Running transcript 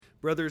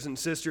Brothers and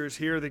sisters,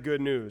 hear the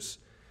good news.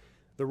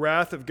 The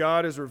wrath of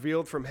God is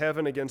revealed from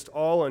heaven against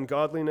all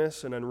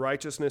ungodliness and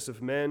unrighteousness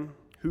of men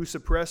who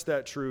suppress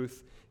that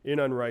truth in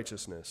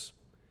unrighteousness.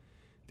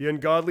 The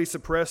ungodly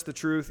suppress the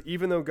truth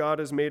even though God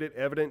has made it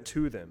evident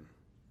to them.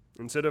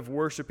 Instead of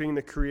worshiping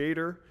the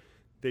Creator,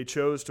 they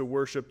chose to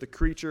worship the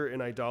creature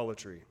in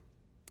idolatry.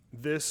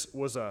 This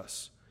was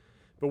us.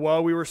 But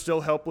while we were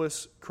still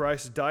helpless,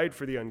 Christ died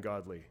for the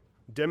ungodly,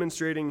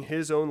 demonstrating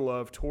his own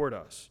love toward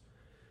us.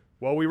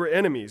 While we were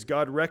enemies,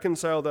 God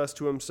reconciled us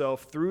to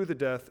himself through the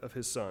death of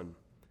his Son.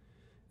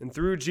 And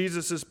through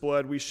Jesus'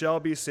 blood we shall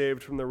be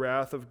saved from the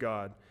wrath of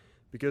God,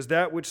 because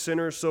that which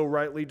sinners so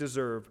rightly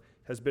deserve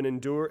has been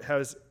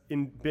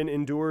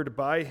endured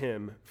by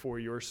him for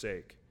your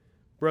sake.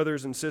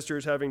 Brothers and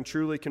sisters, having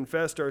truly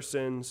confessed our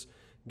sins,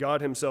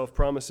 God himself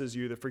promises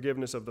you the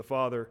forgiveness of the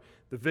Father,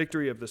 the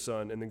victory of the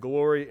Son, and the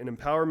glory and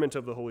empowerment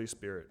of the Holy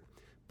Spirit.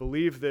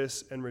 Believe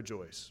this and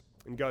rejoice.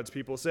 And God's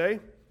people say,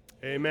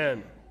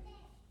 Amen.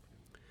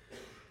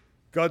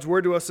 God's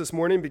word to us this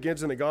morning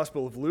begins in the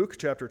Gospel of Luke,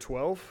 chapter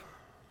 12.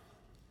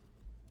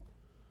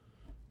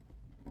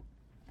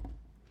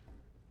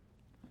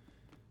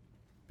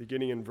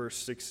 Beginning in verse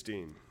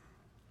 16.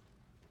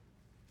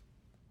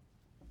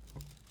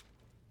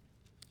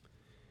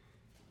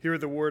 Hear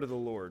the word of the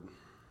Lord.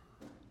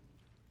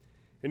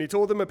 And he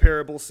told them a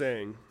parable,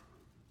 saying,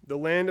 The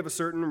land of a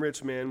certain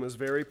rich man was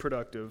very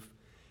productive,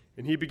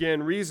 and he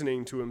began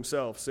reasoning to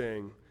himself,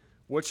 saying,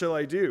 What shall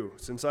I do,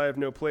 since I have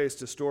no place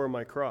to store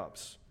my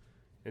crops?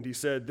 And he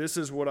said, This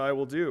is what I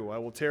will do. I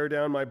will tear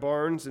down my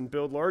barns and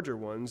build larger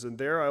ones, and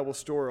there I will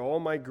store all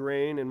my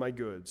grain and my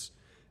goods.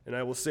 And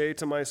I will say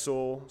to my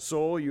soul,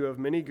 Soul, you have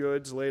many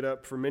goods laid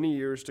up for many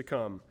years to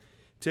come.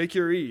 Take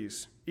your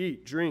ease,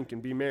 eat, drink,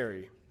 and be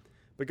merry.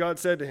 But God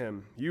said to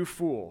him, You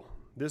fool,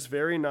 this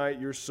very night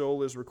your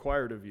soul is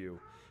required of you.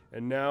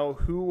 And now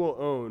who will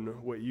own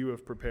what you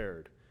have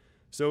prepared?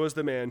 So is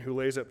the man who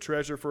lays up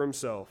treasure for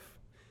himself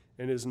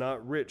and is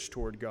not rich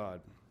toward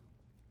God.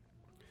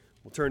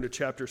 We'll turn to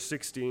chapter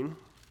 16.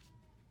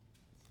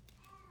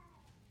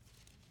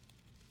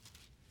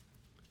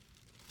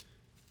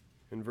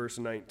 In verse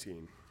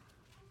 19.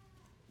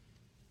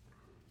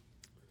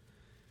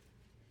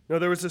 Now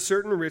there was a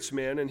certain rich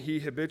man, and he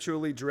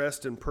habitually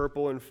dressed in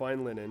purple and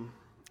fine linen,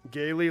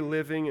 gaily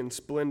living in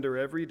splendor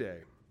every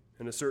day.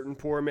 And a certain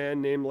poor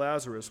man named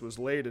Lazarus was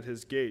laid at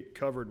his gate,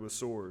 covered with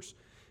sores,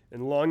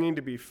 and longing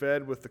to be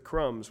fed with the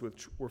crumbs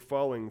which were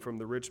falling from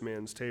the rich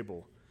man's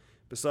table.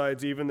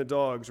 Besides, even the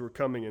dogs were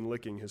coming and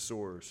licking his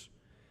sores.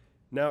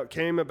 Now it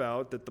came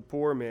about that the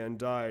poor man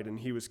died,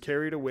 and he was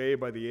carried away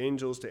by the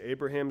angels to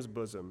Abraham's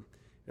bosom.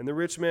 And the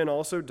rich man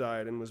also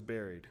died and was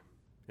buried.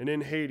 And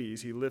in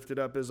Hades he lifted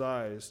up his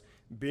eyes,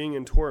 being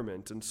in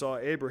torment, and saw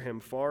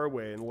Abraham far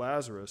away and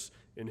Lazarus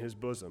in his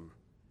bosom.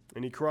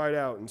 And he cried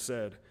out and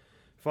said,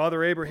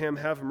 Father Abraham,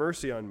 have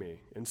mercy on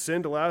me, and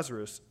send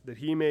Lazarus, that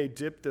he may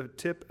dip the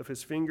tip of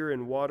his finger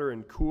in water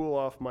and cool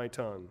off my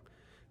tongue,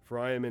 for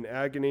I am in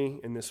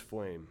agony in this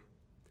flame.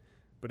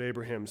 But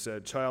Abraham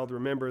said, Child,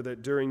 remember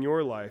that during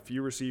your life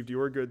you received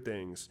your good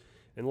things,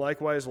 and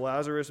likewise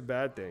Lazarus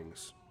bad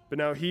things. But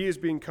now he is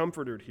being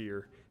comforted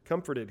here,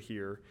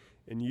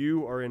 and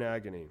you are in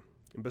agony.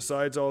 And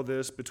besides all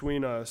this,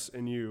 between us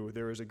and you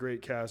there is a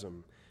great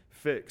chasm,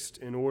 fixed,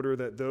 in order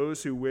that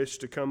those who wish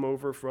to come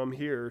over from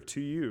here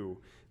to you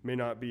may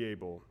not be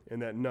able,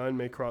 and that none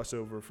may cross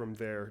over from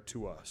there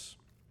to us.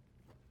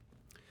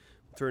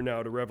 Turn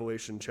now to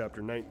Revelation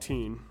chapter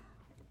 19,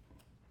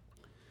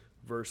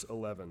 verse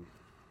 11.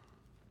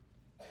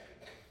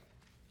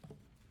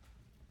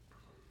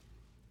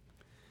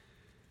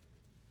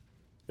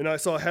 And I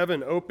saw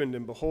heaven opened,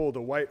 and behold,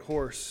 a white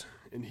horse,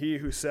 and he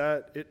who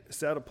sat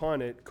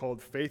upon it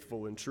called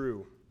Faithful and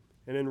True.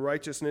 And in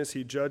righteousness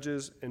he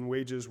judges and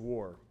wages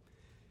war.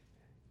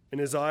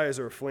 And his eyes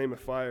are a flame of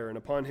fire, and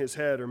upon his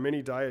head are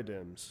many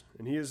diadems.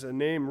 And he has a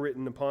name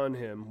written upon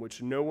him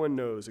which no one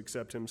knows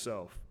except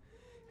himself.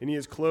 And he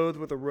is clothed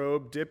with a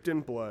robe dipped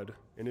in blood,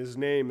 and his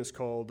name is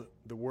called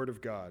the Word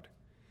of God.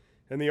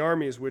 And the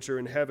armies which are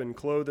in heaven,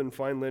 clothed in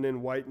fine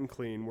linen, white and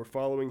clean, were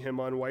following him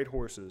on white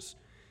horses.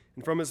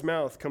 And from his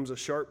mouth comes a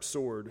sharp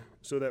sword,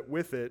 so that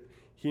with it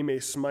he may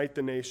smite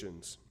the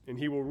nations. And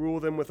he will rule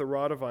them with a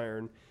rod of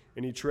iron,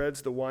 and he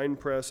treads the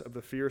winepress of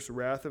the fierce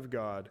wrath of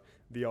God,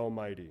 the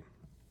Almighty.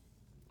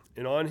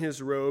 And on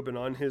his robe and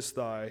on his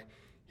thigh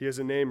he has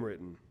a name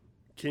written,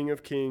 King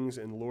of Kings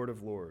and Lord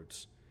of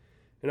Lords.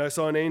 And I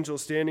saw an angel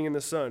standing in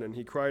the sun, and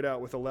he cried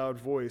out with a loud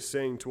voice,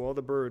 saying to all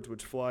the birds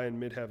which fly in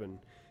mid-heaven,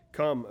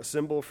 Come,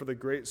 assemble for the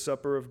great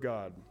supper of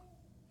God,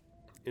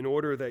 in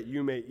order that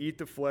you may eat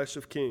the flesh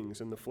of kings,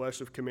 and the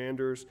flesh of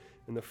commanders,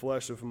 and the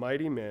flesh of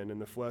mighty men,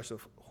 and the flesh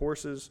of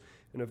horses,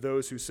 and of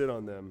those who sit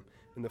on them,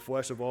 and the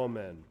flesh of all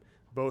men,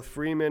 both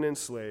free men and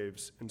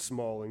slaves, and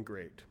small and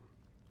great.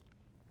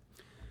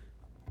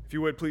 If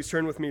you would, please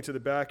turn with me to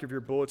the back of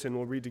your bulletin.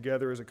 We'll read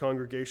together as a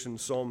congregation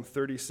Psalm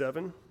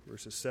 37,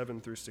 verses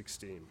 7 through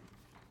 16.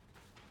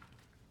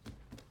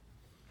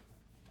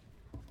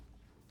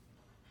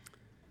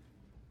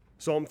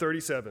 Psalm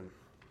 37.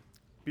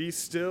 Be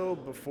still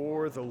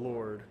before the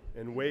Lord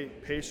and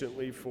wait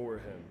patiently for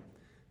him.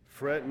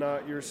 Fret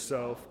not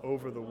yourself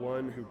over the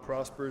one who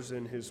prospers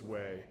in his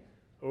way,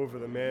 over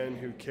the man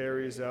who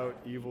carries out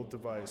evil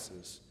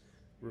devices.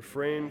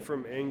 Refrain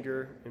from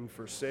anger and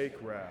forsake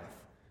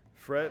wrath.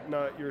 Fret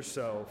not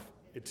yourself,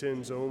 it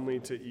tends only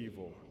to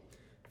evil.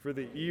 For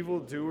the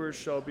evildoers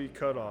shall be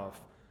cut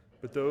off,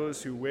 but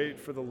those who wait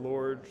for the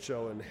Lord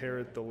shall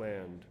inherit the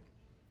land.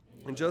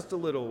 In just a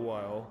little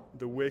while,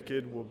 the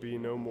wicked will be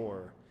no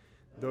more.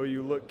 Though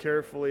you look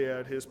carefully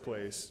at his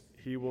place,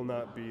 he will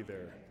not be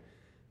there.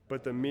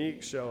 But the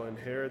meek shall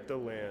inherit the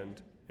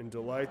land and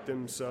delight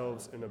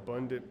themselves in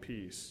abundant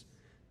peace.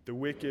 The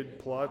wicked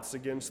plots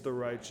against the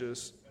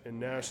righteous and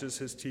gnashes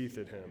his teeth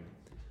at him.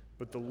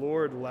 But the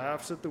Lord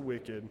laughs at the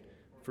wicked,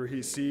 for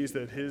he sees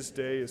that his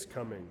day is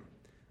coming.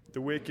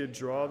 The wicked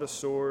draw the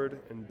sword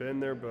and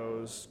bend their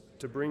bows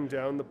to bring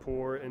down the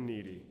poor and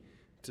needy,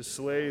 to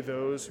slay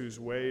those whose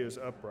way is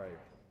upright.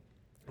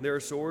 Their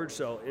sword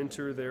shall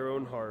enter their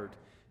own heart,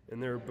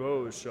 and their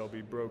bows shall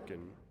be broken.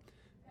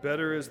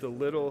 Better is the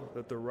little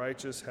that the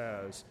righteous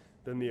has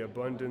than the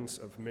abundance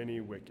of many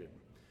wicked.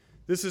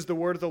 This is the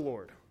word of the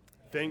Lord.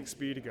 Thanks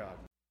be to God.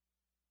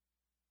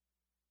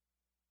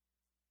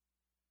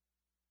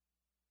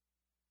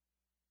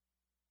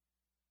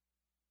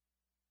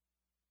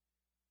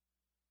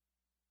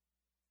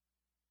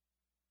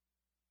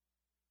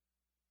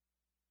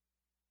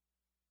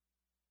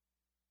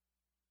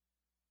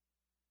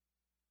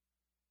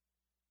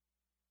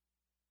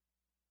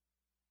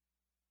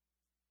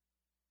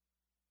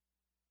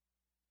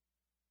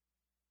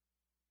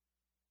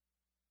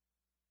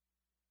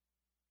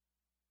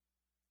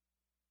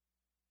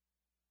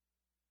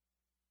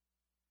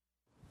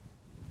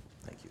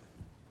 Thank you.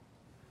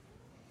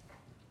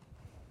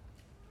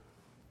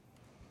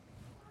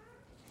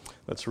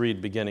 Let's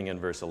read beginning in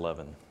verse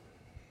 11.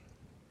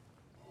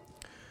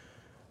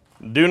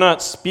 Do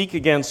not speak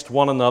against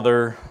one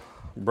another,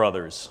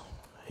 brothers.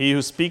 He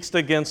who speaks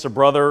against a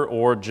brother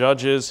or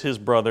judges his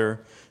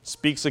brother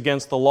speaks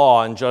against the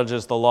law and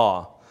judges the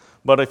law.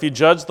 But if you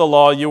judge the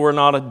law, you are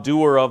not a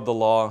doer of the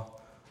law,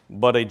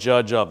 but a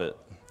judge of it.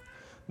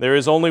 There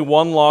is only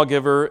one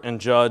lawgiver and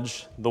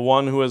judge, the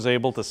one who is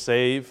able to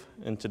save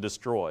and to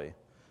destroy.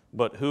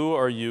 But who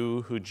are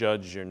you who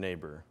judge your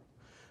neighbor?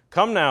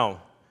 Come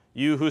now,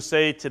 you who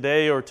say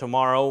today or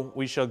tomorrow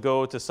we shall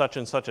go to such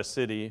and such a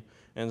city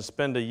and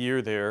spend a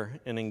year there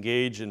and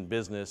engage in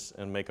business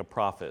and make a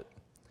profit.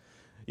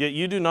 Yet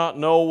you do not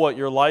know what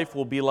your life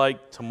will be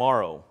like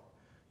tomorrow.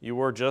 You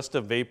are just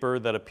a vapor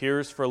that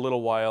appears for a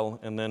little while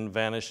and then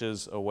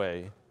vanishes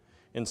away.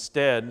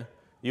 Instead,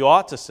 you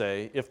ought to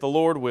say, if the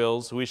Lord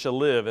wills, we shall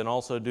live and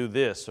also do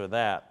this or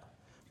that.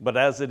 But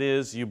as it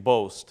is, you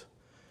boast.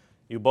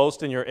 You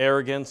boast in your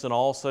arrogance, and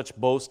all such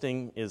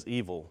boasting is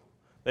evil.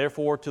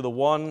 Therefore, to the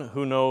one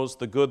who knows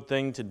the good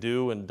thing to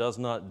do and does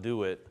not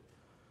do it,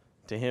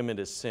 to him it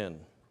is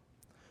sin.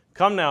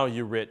 Come now,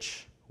 you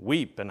rich,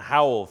 weep and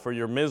howl for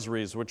your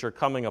miseries which are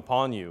coming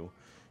upon you.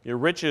 Your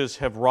riches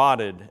have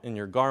rotted, and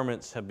your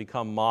garments have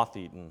become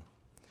moth-eaten.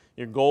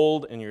 Your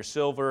gold and your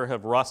silver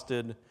have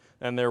rusted,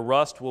 and their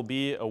rust will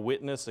be a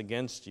witness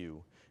against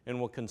you, and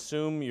will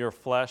consume your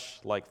flesh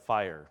like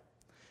fire.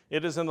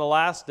 It is in the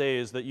last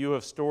days that you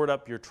have stored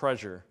up your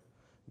treasure.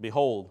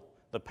 Behold,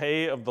 the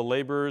pay of the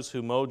laborers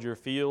who mowed your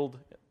field,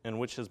 and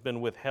which has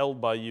been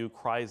withheld by you,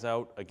 cries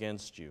out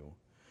against you.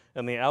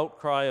 And the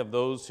outcry of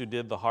those who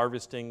did the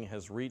harvesting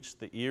has reached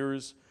the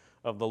ears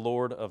of the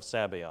Lord of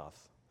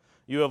Sabaoth.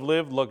 You have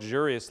lived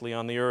luxuriously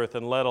on the earth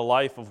and led a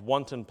life of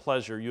wanton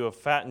pleasure. You have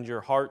fattened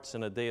your hearts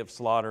in a day of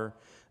slaughter,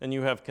 and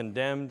you have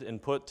condemned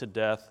and put to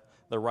death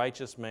the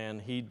righteous man.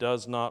 He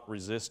does not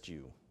resist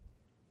you.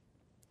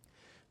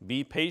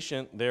 Be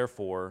patient,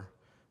 therefore,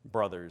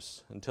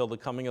 brothers, until the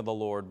coming of the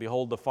Lord.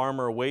 Behold, the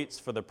farmer waits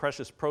for the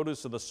precious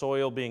produce of the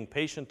soil, being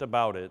patient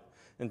about it,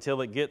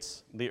 until it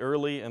gets the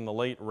early and the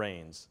late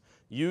rains.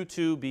 You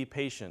too be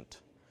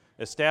patient.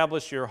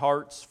 Establish your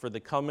hearts, for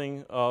the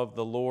coming of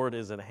the Lord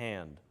is at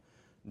hand.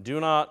 Do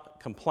not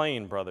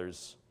complain,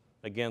 brothers,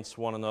 against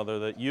one another,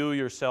 that you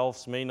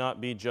yourselves may not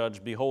be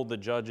judged. Behold, the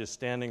judge is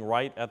standing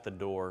right at the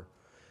door.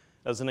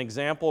 As an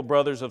example,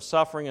 brothers, of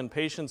suffering and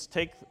patience,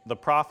 take the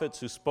prophets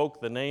who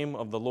spoke the name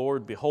of the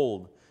Lord.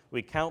 Behold,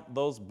 we count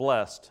those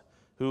blessed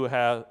who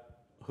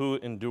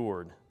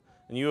endured.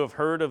 And you have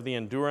heard of the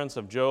endurance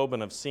of Job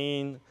and have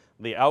seen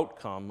the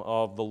outcome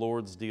of the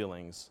Lord's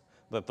dealings,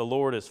 that the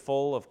Lord is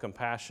full of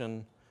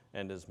compassion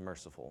and is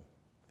merciful.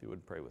 If you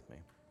would pray with me.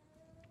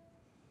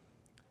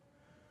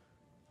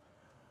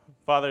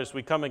 Father, as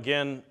we come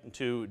again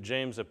to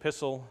James'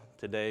 epistle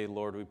today,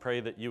 Lord, we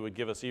pray that you would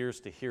give us ears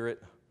to hear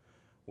it.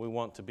 We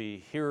want to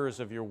be hearers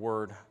of your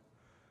word,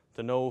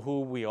 to know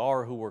who we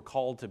are, who we're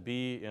called to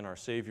be in our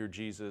Savior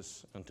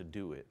Jesus, and to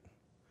do it.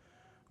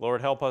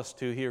 Lord, help us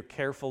to hear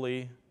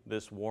carefully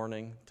this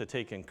warning, to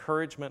take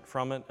encouragement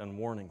from it and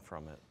warning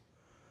from it.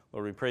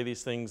 Lord, we pray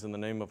these things in the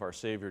name of our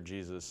Savior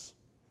Jesus.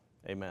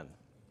 Amen.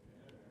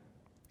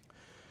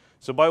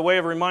 So by way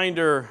of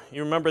reminder,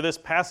 you remember this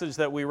passage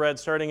that we read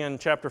starting in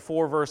chapter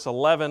 4, verse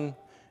 11.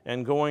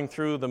 and going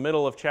through the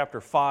middle of chapter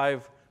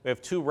 5, we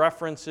have two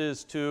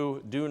references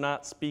to do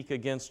not speak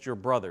against your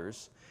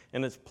brothers,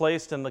 and it's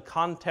placed in the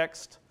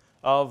context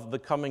of the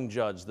coming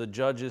judge. The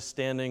judge is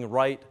standing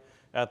right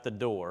at the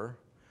door.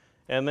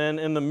 And then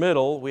in the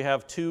middle, we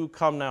have two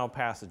come now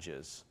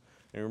passages.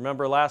 And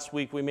remember last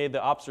week we made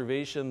the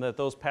observation that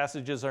those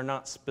passages are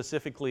not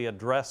specifically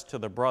addressed to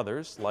the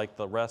brothers like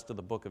the rest of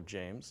the book of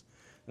James.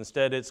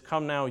 Instead, it's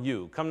come now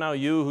you. Come now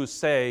you who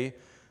say,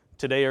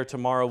 today or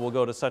tomorrow we'll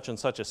go to such and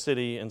such a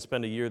city and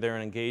spend a year there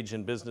and engage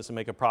in business and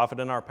make a profit.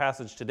 In our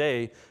passage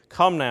today,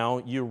 come now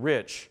you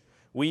rich,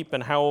 weep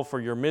and howl for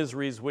your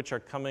miseries which are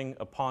coming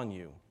upon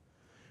you.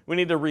 We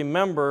need to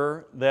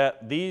remember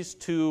that these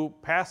two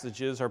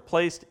passages are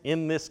placed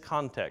in this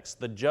context.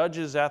 The judge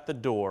is at the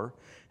door,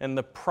 and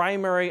the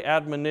primary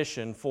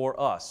admonition for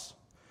us,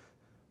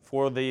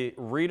 for the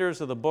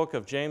readers of the book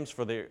of James,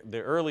 for the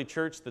early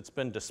church that's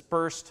been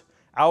dispersed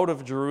out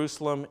of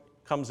Jerusalem,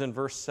 comes in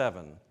verse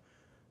 7.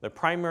 The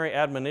primary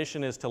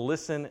admonition is to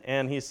listen,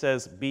 and he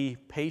says, be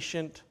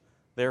patient,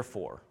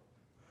 therefore.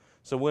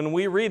 So when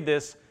we read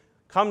this,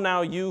 come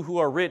now, you who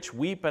are rich,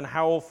 weep and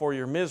howl for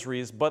your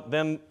miseries. But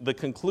then the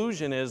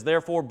conclusion is,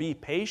 therefore be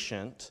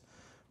patient,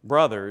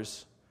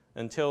 brothers,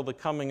 until the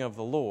coming of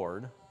the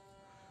Lord.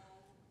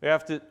 We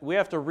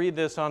have to read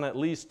this on at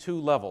least two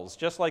levels,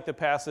 just like the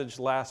passage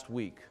last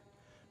week,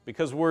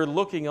 because we're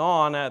looking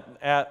on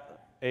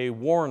at a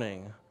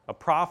warning, a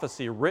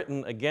prophecy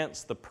written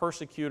against the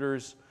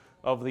persecutors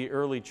of the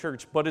early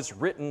church, but it's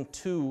written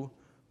to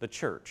the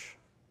church.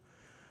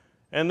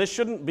 And this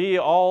shouldn't be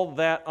all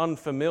that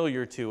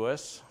unfamiliar to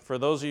us. For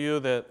those of you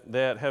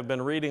that have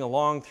been reading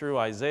along through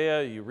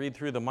Isaiah, you read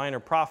through the minor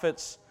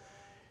prophets,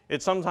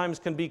 it sometimes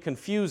can be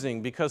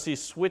confusing because he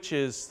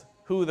switches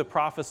who the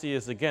prophecy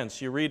is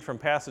against. You read from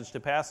passage to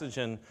passage,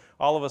 and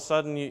all of a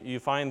sudden you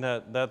find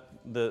that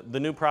the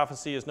new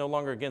prophecy is no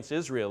longer against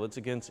Israel, it's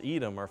against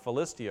Edom or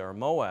Philistia or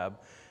Moab.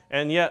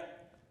 And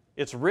yet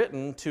it's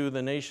written to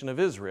the nation of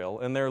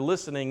Israel, and they're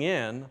listening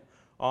in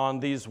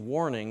on these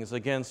warnings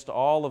against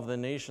all of the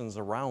nations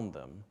around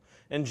them.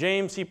 And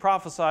James, he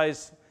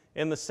prophesies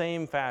in the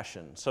same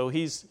fashion. So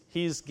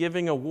he's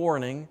giving a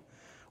warning,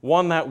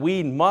 one that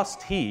we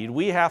must heed,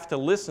 we have to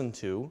listen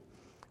to,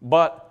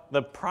 but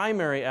the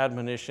primary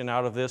admonition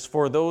out of this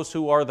for those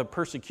who are the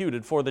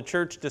persecuted, for the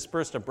church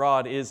dispersed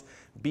abroad, is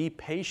be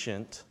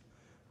patient,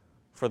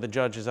 for the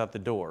judge is at the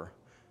door.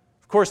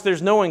 Of course,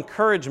 there's no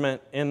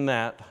encouragement in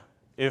that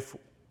if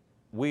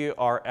we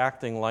are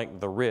acting like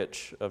the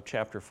rich of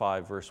chapter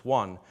 5, verse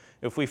 1.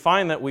 If we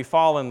find that we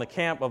fall in the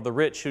camp of the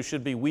rich who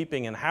should be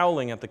weeping and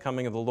howling at the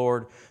coming of the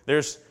Lord,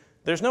 it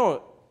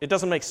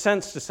doesn't make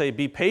sense to say,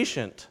 be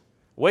patient,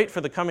 wait for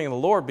the coming of the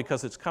Lord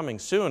because it's coming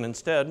soon.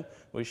 Instead,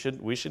 we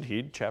should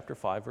heed chapter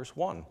 5, verse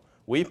 1.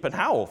 Weep and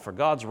howl, for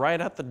God's right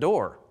at the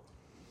door.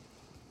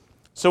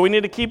 So we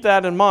need to keep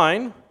that in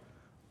mind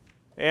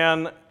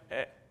and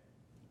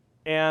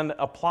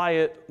apply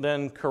it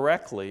then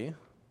correctly,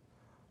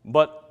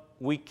 but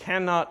we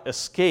cannot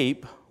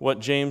escape what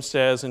James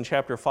says in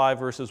chapter 5,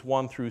 verses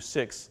 1 through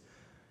 6,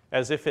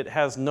 as if it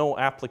has no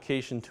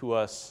application to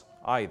us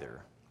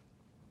either.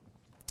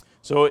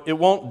 So it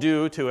won't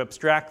do to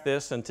abstract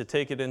this and to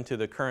take it into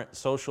the current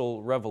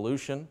social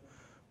revolution,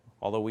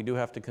 although we do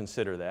have to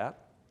consider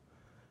that.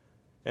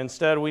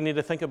 Instead, we need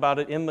to think about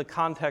it in the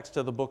context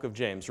of the book of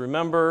James.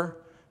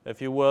 Remember,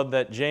 if you would,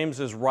 that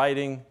James is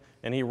writing,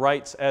 and he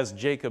writes as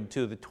Jacob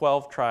to the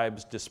 12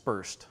 tribes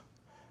dispersed.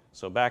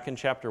 So back in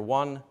chapter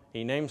 1,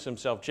 he names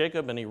himself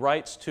Jacob, and he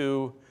writes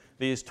to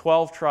these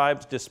 12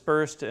 tribes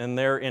dispersed, and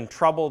they're in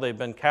trouble. They've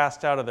been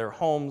cast out of their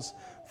homes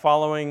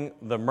following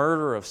the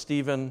murder of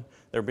Stephen.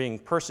 They're being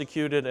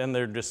persecuted, and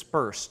they're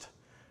dispersed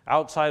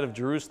outside of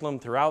Jerusalem,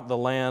 throughout the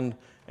land,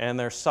 and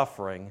they're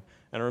suffering.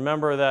 And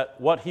remember that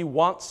what he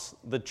wants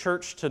the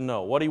church to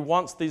know, what he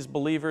wants these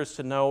believers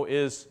to know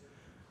is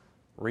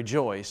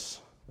rejoice.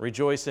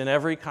 Rejoice in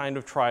every kind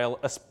of trial,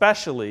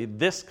 especially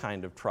this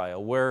kind of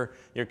trial where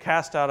you're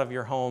cast out of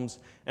your homes,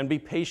 and be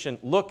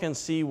patient. Look and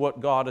see what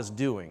God is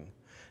doing.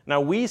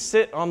 Now, we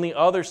sit on the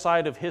other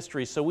side of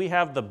history, so we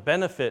have the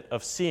benefit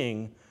of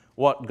seeing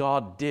what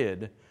God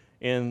did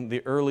in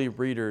the early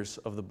readers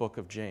of the book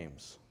of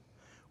James.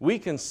 We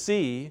can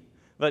see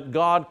that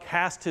God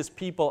cast his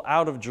people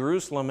out of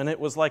Jerusalem, and it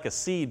was like a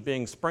seed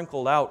being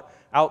sprinkled out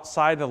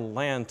outside of the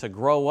land to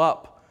grow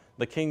up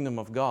the kingdom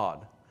of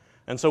God.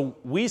 And so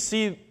we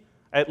see,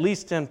 at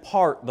least in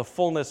part, the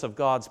fullness of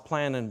God's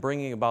plan in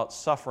bringing about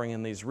suffering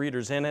in these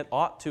readers, and it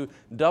ought to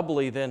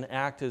doubly then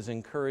act as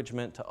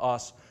encouragement to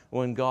us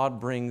when God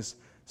brings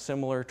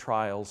similar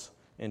trials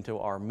into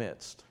our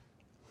midst.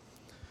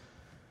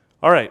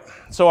 All right,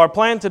 so our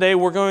plan today,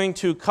 we're going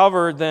to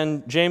cover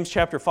then James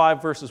chapter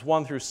 5, verses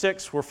 1 through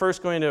 6. We're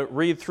first going to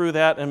read through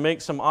that and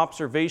make some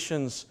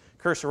observations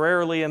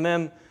cursorily, and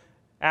then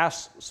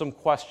ask some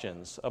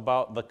questions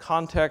about the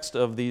context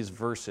of these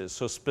verses.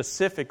 So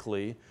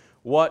specifically,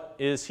 what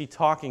is he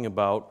talking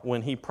about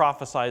when he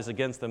prophesies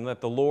against them,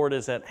 that the Lord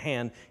is at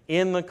hand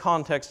in the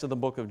context of the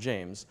book of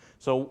James?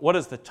 So what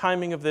is the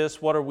timing of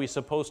this? What are we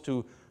supposed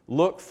to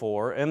look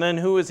for, and then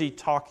who is he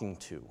talking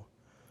to?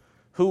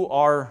 Who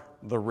are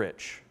the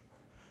rich?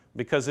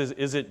 Because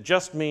is it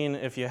just mean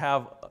if you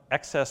have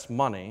excess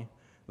money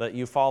that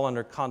you fall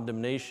under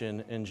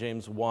condemnation in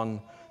James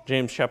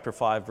chapter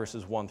 5,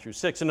 verses 1 through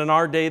 6? And in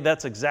our day,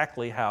 that's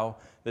exactly how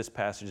this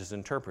passage is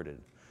interpreted.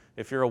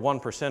 If you're a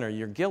 1%er,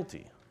 you're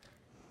guilty.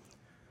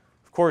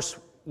 Of course,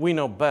 we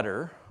know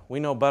better. We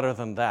know better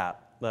than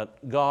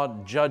that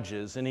God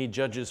judges, and he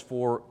judges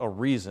for a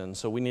reason,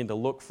 so we need to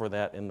look for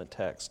that in the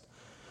text.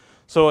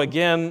 So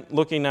again,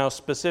 looking now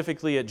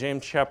specifically at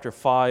James chapter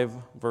 5,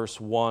 verse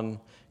 1,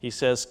 he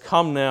says,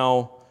 "Come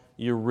now,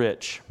 you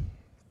rich,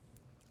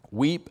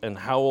 weep and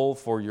howl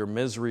for your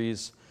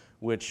miseries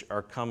which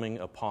are coming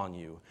upon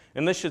you."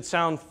 And this should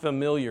sound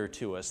familiar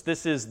to us.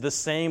 This is the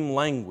same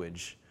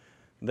language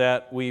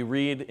that we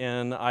read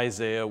in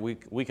Isaiah. We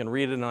can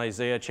read it in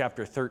Isaiah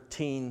chapter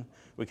 13.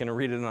 We can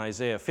read it in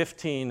Isaiah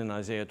 15 and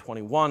Isaiah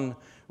 21.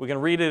 We can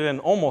read it in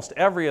almost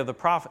every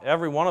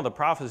one of the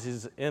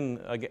prophecies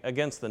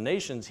against the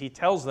nations. He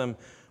tells them,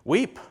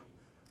 weep,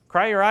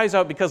 cry your eyes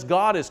out, because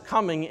God is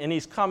coming, and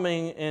he's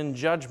coming in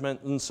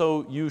judgment, and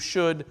so you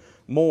should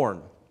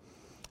mourn.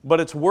 But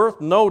it's worth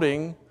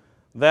noting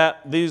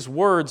that these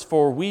words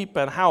for weep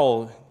and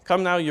howl,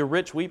 "Come now, you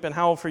rich, weep and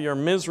howl for your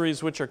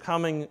miseries which are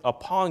coming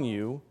upon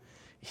you,"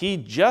 he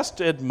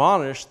just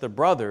admonished the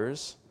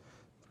brothers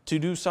to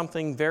do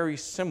something very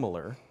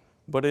similar,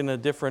 but in a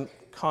different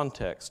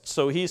context.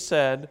 So he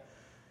said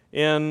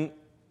in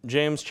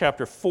James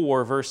chapter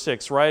 4, verse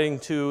 6, writing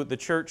to the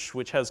church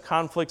which has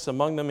conflicts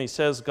among them, he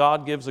says,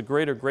 "God gives a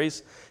greater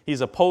grace.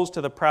 He's opposed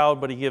to the proud,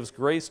 but he gives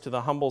grace to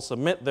the humble.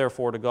 Submit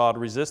therefore to God.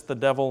 Resist the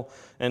devil,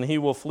 and he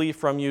will flee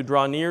from you.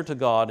 Draw near to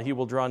God. He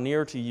will draw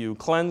near to you.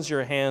 Cleanse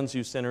your hands,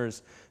 you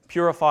sinners.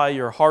 Purify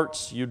your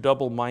hearts, you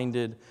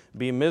double-minded.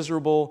 Be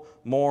miserable,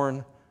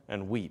 mourn,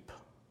 and weep."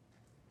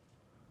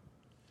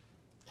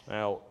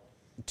 Now,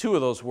 two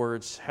of those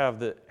words have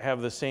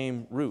the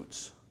same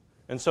roots.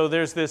 And so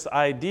there's this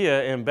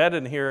idea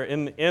embedded here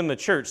in the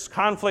church.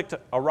 Conflict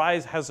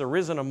has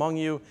arisen among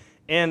you,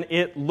 and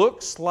it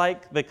looks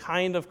like the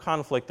kind of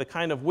conflict, the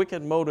kind of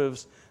wicked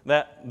motives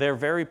that their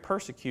very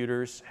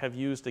persecutors have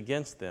used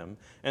against them.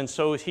 And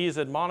so he's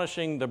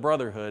admonishing the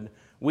brotherhood,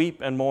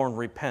 weep and mourn,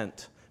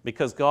 repent,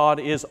 because God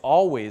is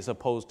always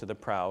opposed to the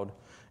proud,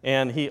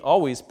 and he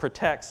always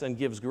protects and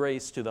gives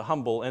grace to the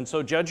humble. And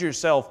so judge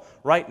yourself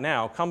right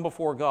now. Come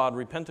before God,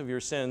 repent of your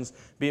sins,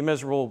 be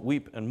miserable,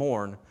 weep and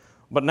mourn.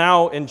 But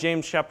now in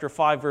James chapter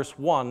 5, verse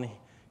 1,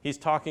 he's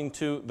talking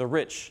to the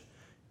rich,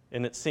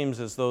 and it seems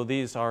as though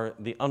these are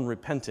the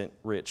unrepentant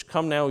rich.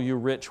 "Come now, you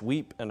rich,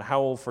 weep and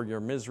howl for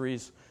your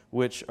miseries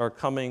which are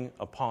coming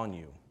upon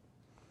you."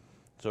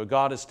 So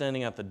God is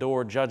standing at the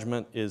door.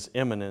 Judgment is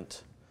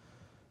imminent.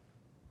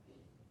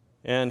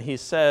 And he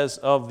says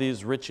of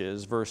these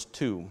riches, verse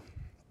 2,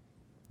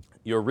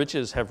 "Your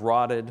riches have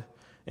rotted,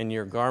 and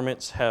your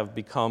garments have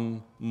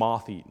become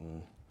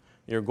moth-eaten.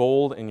 Your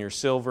gold and your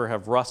silver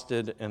have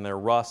rusted, and their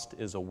rust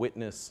is a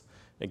witness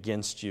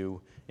against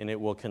you, and it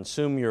will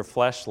consume your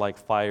flesh like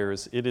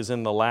fires. It is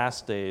in the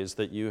last days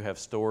that you have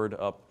stored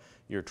up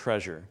your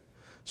treasure."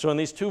 So in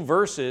these two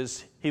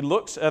verses, he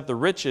looks at the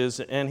riches,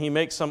 and he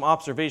makes some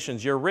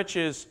observations. Your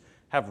riches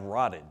have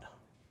rotted.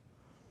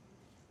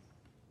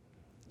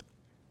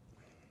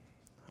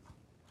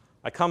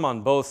 I come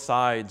on both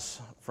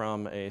sides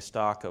from a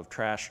stock of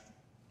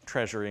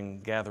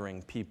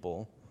gathering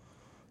people.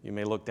 You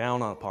may look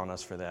down upon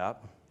us for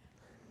that.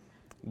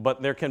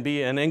 But there can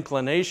be an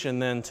inclination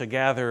then to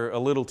gather a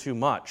little too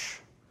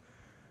much.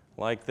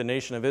 Like the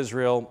nation of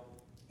Israel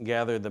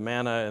gathered the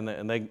manna,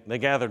 and they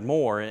gathered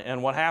more,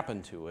 and what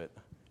happened to it?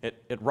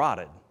 It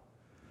rotted.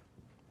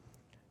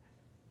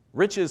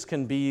 Riches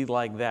can be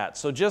like that.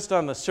 So just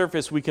on the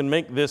surface, we can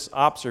make this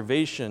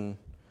observation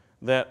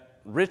that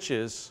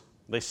riches,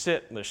 they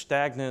sit, they're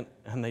stagnant,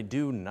 and they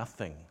do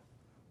nothing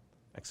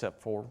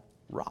except for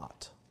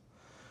rot.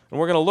 And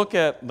we're going to look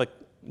at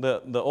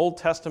the Old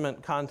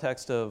Testament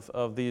context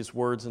of these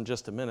words in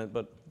just a minute,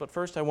 but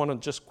first I want to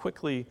just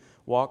quickly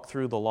walk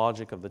through the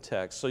logic of the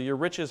text. So your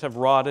riches have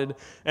rotted,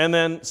 and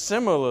then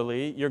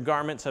similarly, your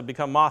garments have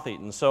become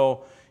moth-eaten.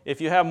 So if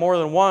you have more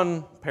than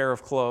one pair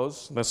of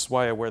clothes, that's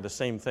why I wear the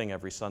same thing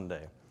every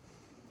Sunday,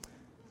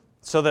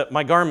 so that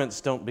my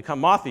garments don't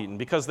become moth-eaten,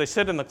 because they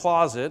sit in the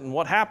closet, and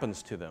what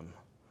happens to them?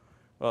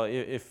 Well,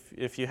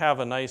 if you have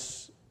a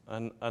nice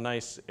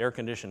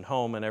air-conditioned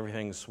home and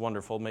everything's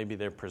wonderful, maybe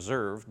they're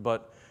preserved,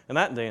 but in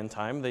that day and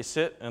time, they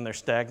sit and they're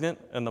stagnant,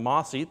 and the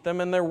moths eat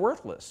them, and they're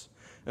worthless.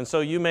 And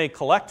so you may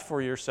collect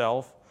for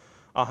yourself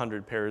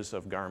 100 pairs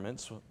of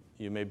garments.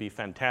 You may be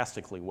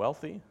fantastically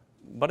wealthy,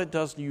 but it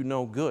does you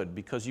no good,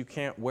 because you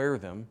can't wear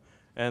them,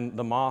 and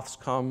the moths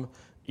come,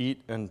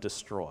 eat, and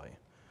destroy.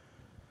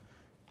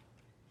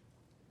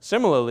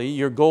 Similarly,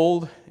 your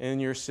gold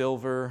and your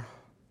silver,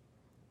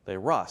 they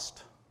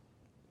rust.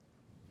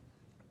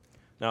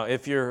 Now,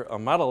 if you're a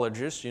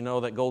metallurgist, you know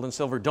that gold and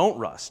silver don't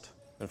rust.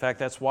 In fact,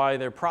 that's why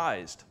they're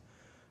prized,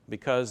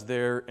 because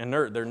they're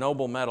inert, they're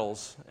noble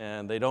metals,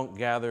 and they don't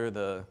gather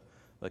the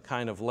the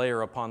kind of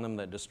layer upon them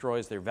that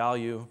destroys their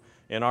value.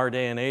 In our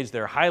day and age,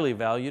 they're highly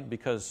valued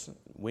because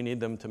we need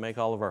them to make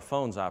all of our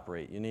phones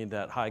operate. You need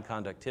that high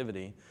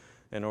conductivity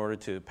in order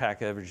to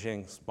pack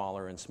everything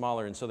smaller and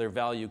smaller, and so their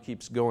value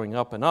keeps going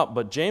up and up.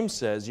 But James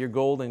says, your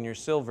gold and your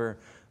silver,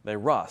 they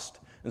rust.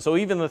 And so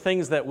even the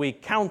things that we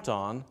count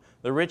on,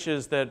 the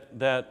riches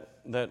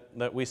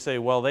that we say,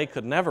 well, they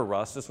could never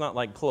rust. It's not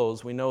like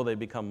clothes. We know they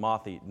become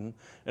moth-eaten.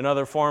 And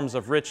other forms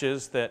of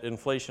riches that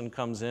inflation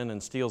comes in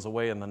and steals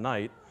away in the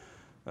night.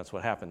 That's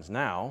what happens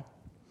now.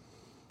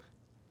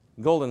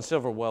 Gold and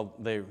silver, well,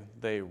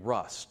 they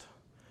rust.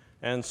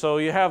 And so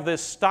you have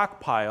this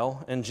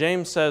stockpile, and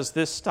James says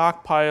this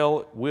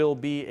stockpile will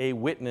be a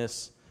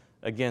witness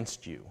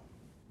against you.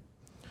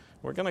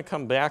 We're going to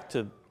come back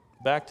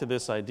to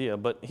this idea,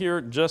 but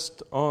here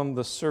just on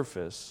the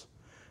surface,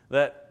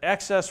 that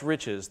excess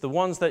riches, the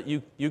ones that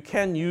you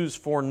can use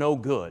for no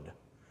good,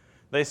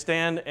 they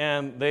stand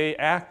and they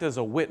act as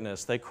a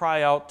witness. They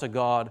cry out to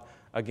God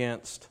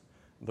against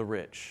the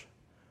rich.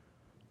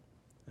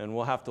 And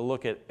we'll have to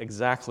look at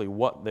exactly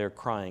what they're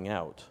crying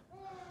out.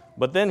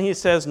 But then he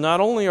says,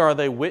 not only are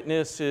they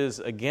witnesses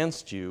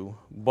against you,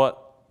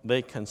 but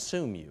they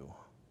consume you.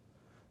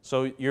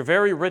 So your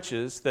very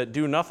riches that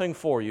do nothing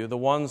for you, the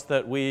ones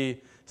that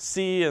we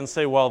see and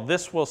say, well,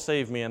 this will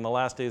save me. In the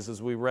last days,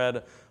 as we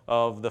read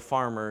of the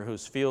farmer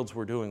whose fields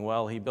were doing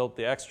well, he built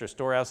the extra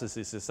storehouses.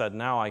 He said,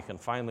 now I can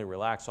finally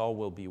relax, all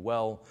will be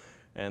well.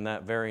 And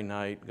that very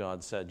night,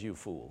 God said, you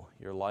fool,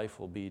 your life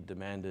will be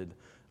demanded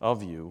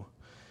of you.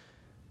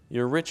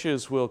 Your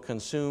riches will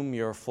consume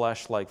your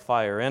flesh like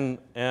fire.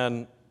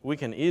 And we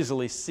can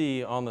easily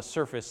see on the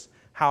surface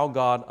how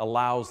God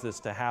allows this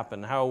to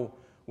happen, how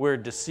we're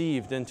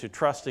deceived into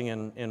trusting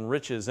in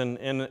riches.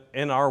 And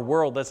in our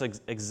world, that's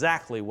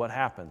exactly what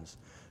happens.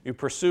 You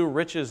pursue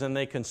riches and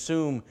they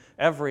consume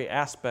every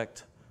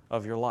aspect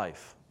of your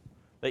life.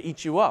 They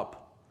eat you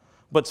up.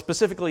 But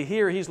specifically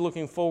here, he's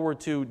looking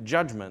forward to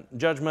judgment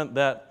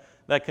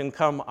that can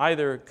come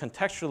either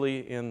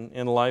contextually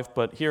in life,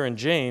 but here in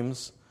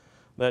James,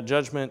 that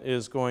judgment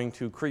is going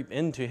to creep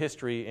into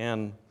history,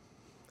 and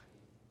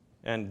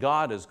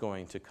God is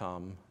going to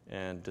come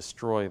and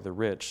destroy the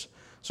rich.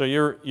 So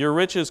your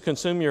riches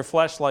consume your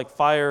flesh like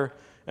fire,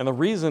 and the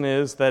reason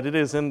is that it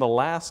is in the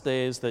last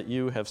days that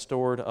you have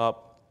stored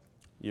up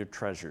your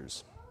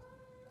treasures.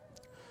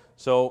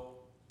 So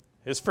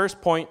his first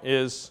point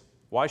is,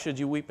 why should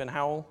you weep and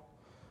howl?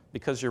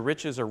 Because your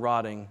riches are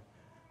rotting,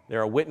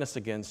 they're a witness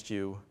against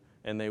you,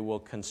 and they will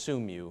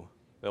consume you.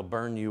 They'll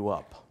burn you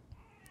up.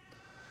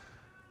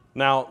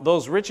 Now,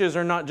 those riches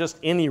are not just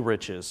any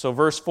riches. So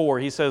verse 4,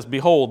 he says,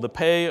 behold, the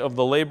pay of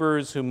the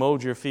laborers who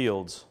mowed your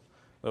fields.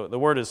 The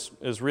word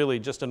is really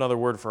just another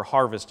word for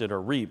harvested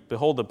or reap.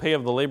 Behold, the pay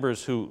of the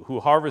laborers who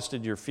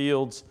harvested your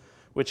fields,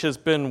 which has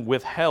been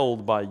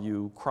withheld by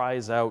you,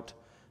 cries out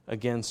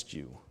against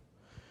you.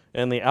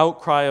 And the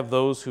outcry of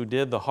those who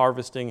did the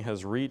harvesting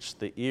has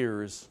reached the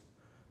ears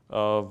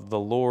of the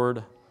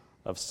Lord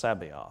of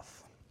Sabaoth.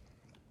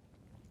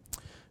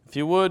 If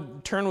you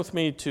would, turn with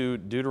me to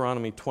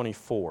Deuteronomy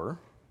 24,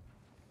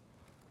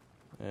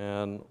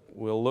 and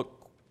we'll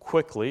look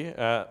quickly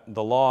at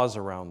the laws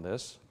around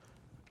this,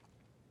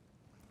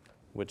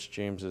 which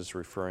James is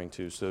referring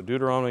to. So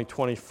Deuteronomy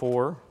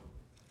 24,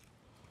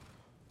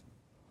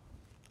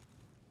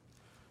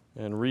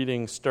 and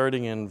reading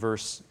starting in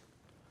verse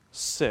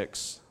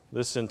 6,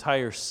 this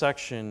entire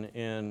section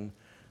in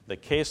the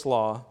case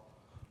law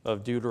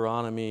of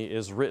Deuteronomy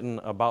is written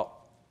about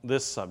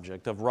this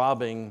subject of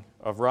robbing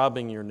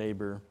your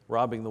neighbor,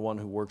 robbing the one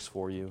who works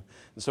for you.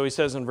 And so he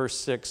says in verse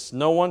 6,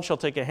 no one shall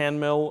take a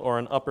handmill or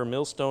an upper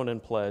millstone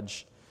in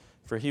pledge,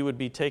 for he would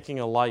be taking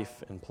a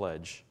life in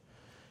pledge.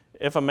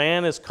 If a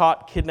man is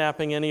caught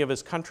kidnapping any of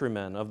his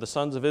countrymen, of the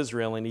sons of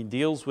Israel, and he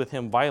deals with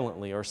him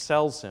violently or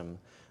sells him,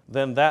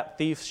 then that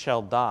thief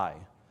shall die.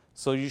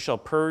 So you shall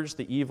purge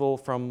the evil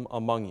from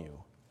among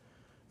you.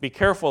 Be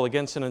careful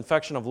against an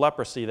infection of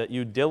leprosy, that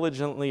you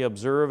diligently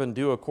observe and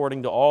do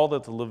according to all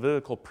that the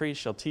Levitical priest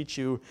shall teach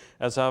you,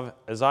 as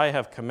I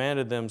have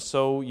commanded them,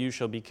 so you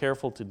shall be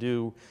careful to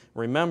do.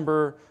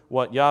 Remember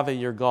what Yahweh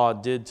your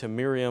God did to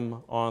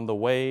Miriam on the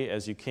way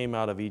as you came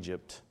out of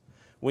Egypt.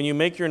 When you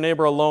make your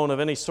neighbor a loan of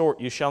any sort,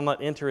 you shall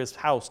not enter his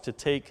house to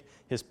take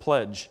his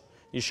pledge.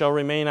 You shall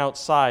remain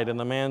outside, and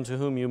the man to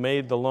whom you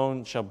made the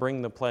loan shall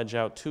bring the pledge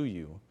out to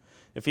you.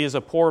 If he is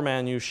a poor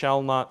man, you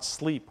shall not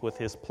sleep with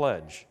his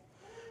pledge.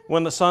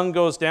 When the sun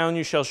goes down,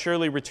 you shall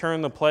surely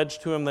return the pledge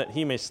to him, that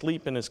he may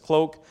sleep in his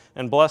cloak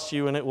and bless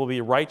you, and it will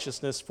be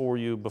righteousness for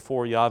you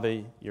before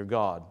Yahweh your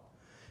God.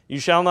 You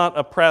shall not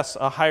oppress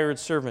a hired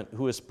servant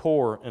who is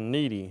poor and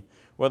needy,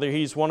 whether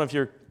he's one of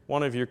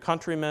your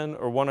countrymen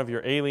or one of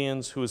your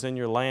aliens who is in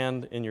your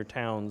land, in your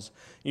towns.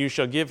 You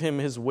shall give him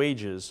his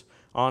wages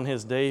on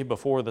his day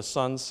before the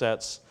sun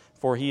sets,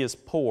 for he is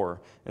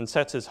poor, and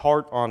sets his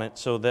heart on it,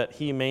 so that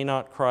he may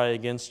not cry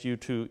against you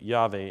to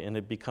Yahweh, and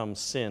it becomes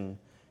sin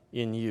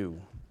in you.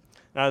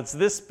 Now, it's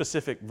this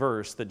specific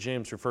verse that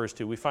James refers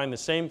to. We find the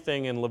same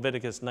thing in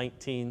Leviticus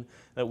 19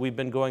 that we've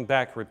been going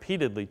back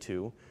repeatedly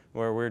to,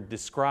 where we're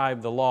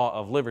described the law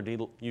of liberty.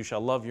 You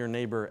shall love your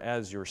neighbor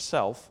as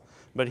yourself.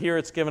 But here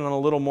it's given in a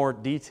little more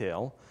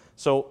detail.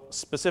 So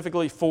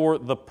specifically for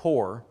the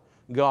poor,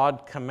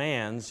 God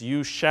commands,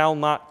 you shall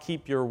not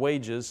keep your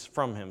wages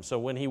from him. So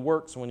when he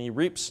works, when he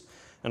reaps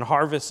and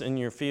harvests in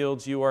your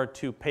fields, you are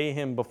to pay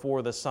him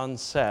before the sun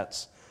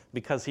sets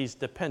because he's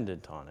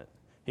dependent on it.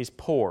 He's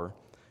poor.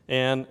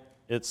 And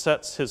he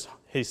sets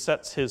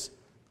his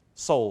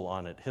soul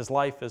on it. His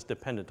life is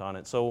dependent on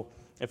it. So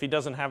if he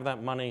doesn't have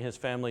that money, his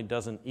family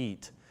doesn't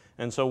eat.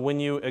 And so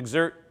when you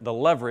exert the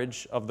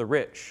leverage of the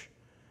rich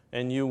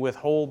and you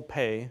withhold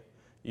pay,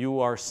 you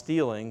are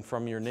stealing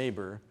from your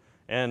neighbor.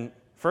 And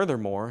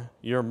furthermore,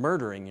 you're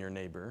murdering your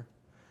neighbor.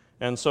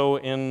 And so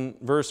in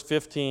verse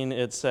 15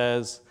 it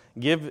says,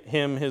 give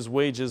him his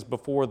wages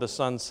before the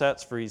sun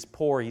sets, for he's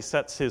poor. He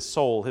sets his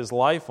soul, his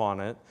life on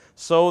it,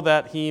 so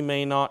that he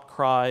may not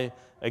cry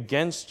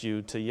against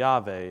you to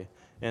Yahweh,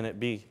 and it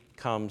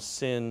becomes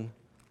sin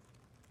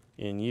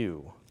in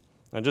you.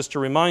 Now just to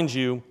remind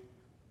you,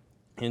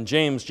 in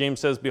James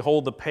says,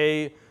 behold, the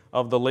pay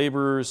of the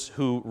laborers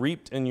who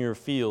reaped in your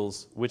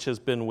fields, which has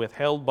been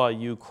withheld by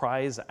you,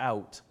 cries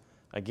out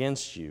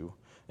against you,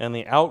 and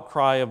the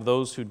outcry of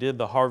those who did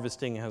the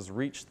harvesting has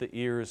reached the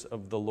ears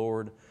of the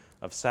Lord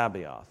of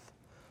Sabaoth.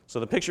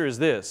 So the picture is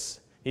this.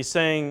 He's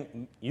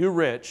saying, you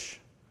rich,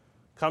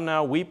 come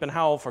now, weep and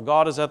howl, for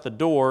God is at the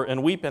door,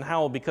 and weep and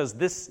howl because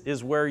this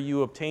is where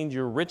you obtained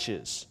your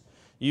riches.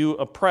 You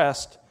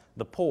oppressed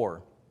the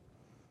poor.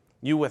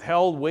 You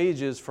withheld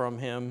wages from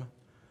him,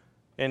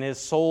 and his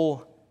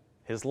soul,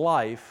 his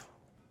life,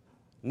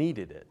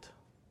 needed it.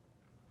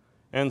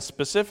 And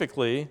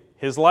specifically,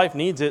 his life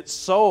needs it,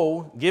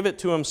 so give it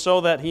to him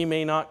so that he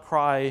may not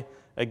cry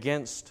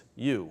against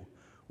you.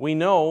 We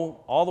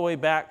know all the way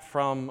back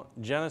from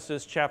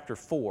Genesis chapter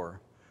 4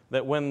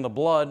 that when the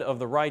blood of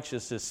the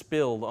righteous is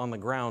spilled on the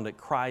ground, it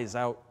cries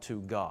out to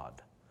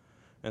God.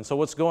 And so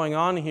what's going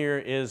on here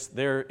is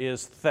there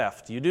is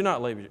theft. You do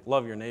not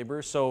love your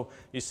neighbor, so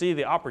you see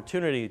the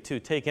opportunity to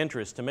take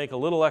interest, to make a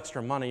little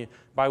extra money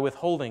by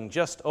withholding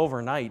just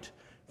overnight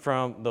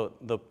from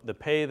the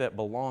pay that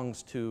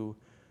belongs to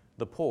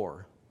the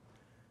poor.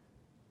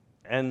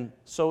 And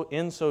so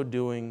in so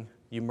doing,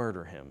 you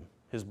murder him.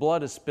 His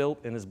blood is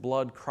spilt, and his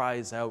blood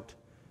cries out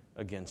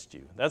against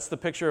you. That's the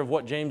picture of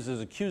what James is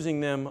accusing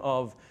them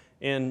of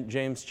in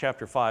James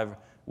chapter 5.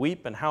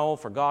 Weep and howl,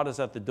 for God is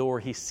at the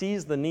door. He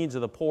sees the needs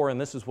of the poor, and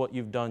this is what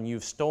you've done.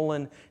 You've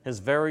stolen his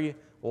very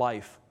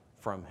life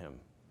from him.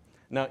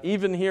 Now,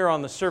 even here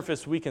on the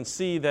surface, we can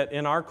see that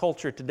in our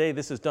culture today,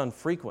 this is done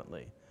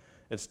frequently.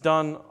 It's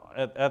done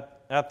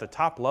at the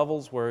top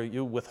levels where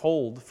you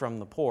withhold from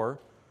the poor.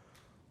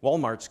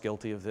 Walmart's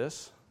guilty of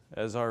this,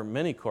 as are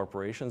many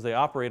corporations. They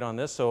operate on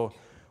this. So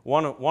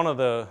one of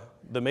the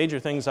major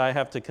things I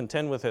have to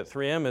contend with at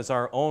 3M is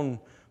our own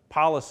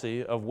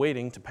policy of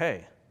waiting to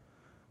pay.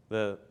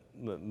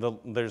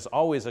 There's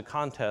always a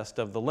contest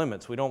of the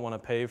limits. We don't want to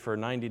pay for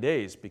 90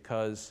 days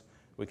because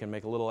we can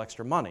make a little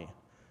extra money.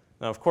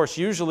 Now, of course,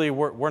 usually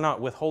we're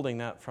not withholding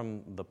that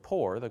from the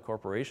poor. The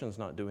corporation's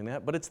not doing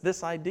that. But it's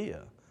this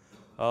idea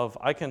of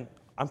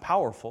I'm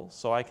powerful,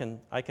 so I can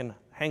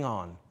hang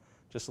on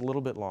just a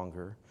little bit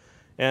longer.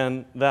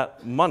 And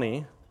that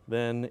money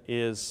then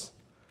is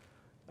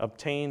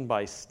obtained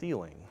by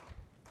stealing.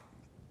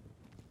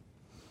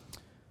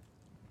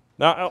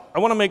 Now, I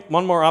want to make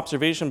one more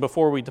observation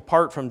before we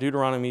depart from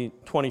Deuteronomy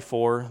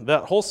 24.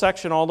 That whole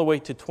section all the way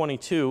to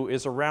 22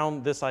 is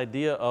around this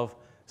idea of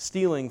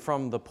stealing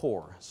from the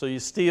poor. So you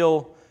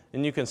steal,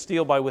 and you can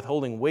steal by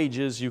withholding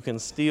wages. You can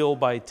steal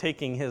by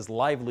taking his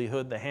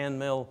livelihood, the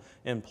handmill,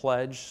 in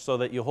pledge, so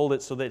that you hold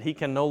it so that he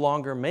can no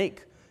longer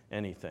make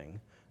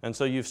anything. And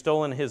so you've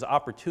stolen his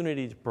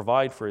opportunity to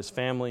provide for his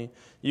family.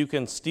 You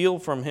can steal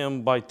from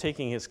him by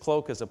taking his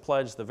cloak as a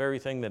pledge, the very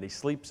thing that he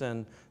sleeps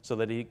in, so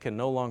that he can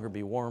no longer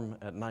be warm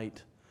at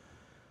night.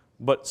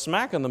 But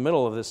smack in the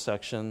middle of this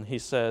section, he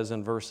says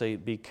in verse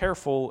 8, be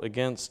careful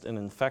against an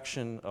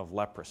infection of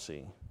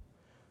leprosy,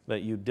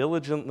 that you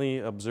diligently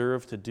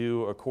observe to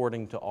do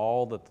according to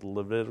all that the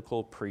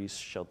Levitical priests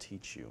shall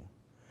teach you.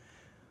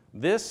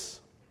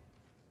 This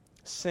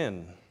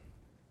sin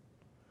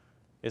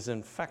is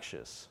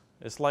infectious.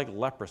 It's like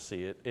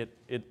leprosy.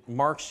 It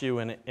marks you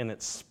and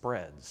it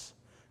spreads.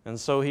 And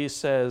so he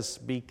says,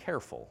 be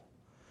careful.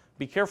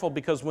 Be careful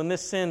because when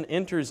this sin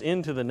enters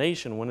into the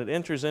nation, when it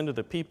enters into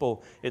the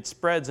people, it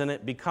spreads and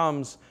it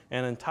becomes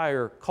an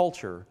entire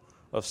culture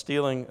of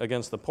stealing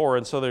against the poor.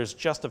 And so there's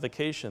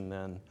justification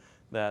then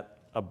that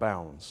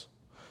abounds.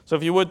 So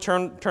if you would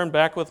turn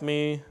back with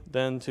me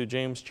then to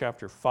James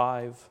chapter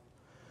 5.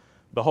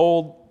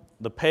 Behold,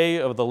 the pay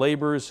of the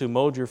laborers who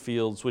mowed your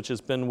fields, which has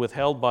been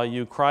withheld by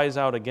you, cries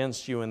out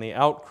against you, and the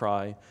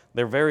outcry,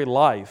 their very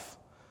life,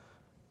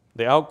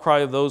 the outcry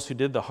of those who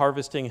did the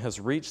harvesting has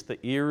reached the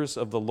ears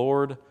of the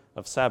Lord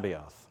of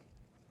Sabaoth.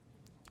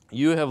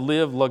 You have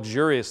lived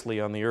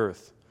luxuriously on the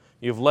earth.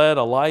 You've led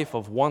a life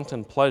of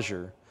wanton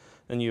pleasure,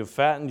 and you have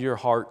fattened your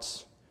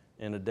hearts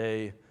in a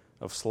day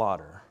of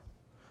slaughter.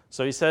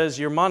 So he says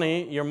your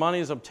money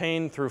is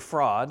obtained through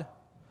fraud,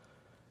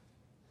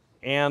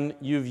 and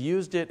you've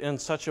used it in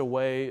such a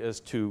way as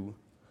to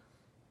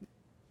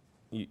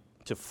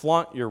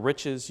flaunt your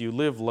riches. You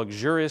live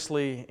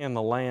luxuriously in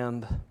the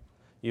land.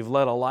 You've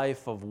led a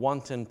life of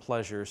wanton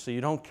pleasure, so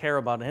you don't care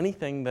about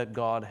anything that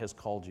God has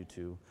called you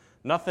to.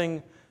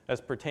 Nothing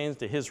as pertains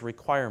to His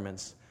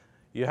requirements.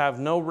 You have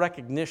no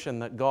recognition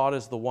that God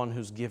is the one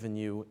who's given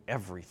you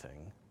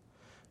everything.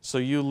 So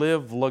you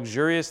live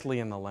luxuriously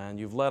in the land.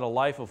 You've led a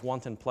life of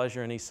wanton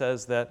pleasure, and he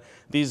says that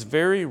these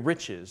very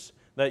riches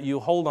that you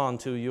hold on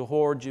to, you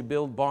hoard, you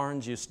build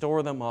barns, you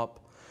store them up,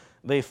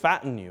 they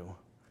fatten you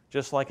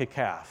just like a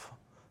calf.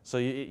 So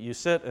you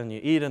sit and you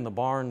eat in the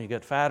barn, you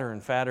get fatter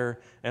and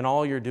fatter, and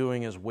all you're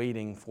doing is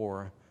waiting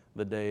for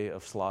the day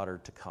of slaughter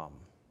to come.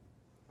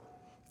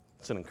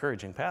 It's an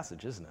encouraging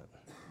passage, isn't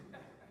it?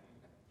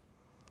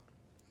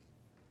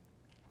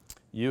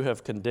 You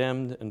have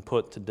condemned and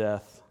put to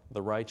death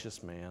the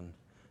righteous man.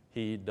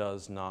 He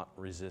does not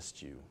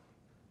resist you.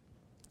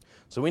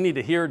 So we need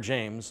to hear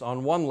James.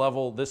 On one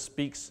level, this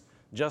speaks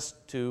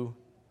just to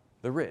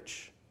the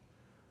rich.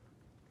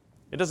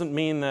 It doesn't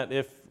mean that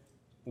if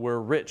we're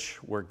rich,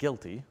 we're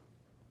guilty.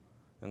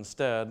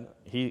 Instead,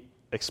 he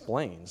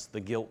explains the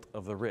guilt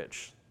of the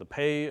rich. The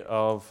pay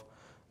of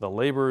the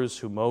laborers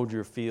who mowed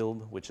your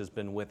field, which has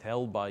been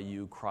withheld by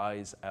you,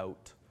 cries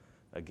out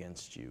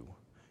against you.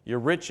 Your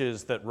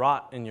riches that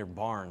rot in your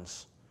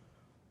barns,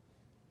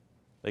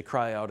 they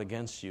cry out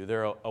against you.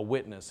 They're a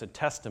witness, a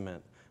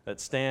testament that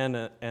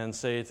stand and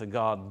say to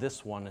God,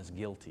 this one is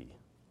guilty.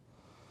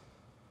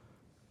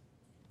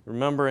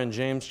 Remember in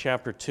James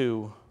chapter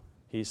 2,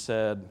 he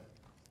said,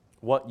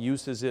 what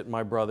use is it,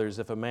 my brothers,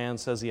 if a man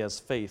says he has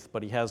faith,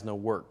 but he has no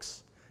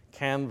works?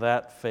 Can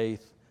that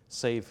faith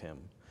save him?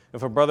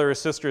 If a brother or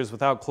sister is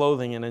without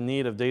clothing and in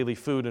need of daily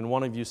food, and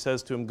one of you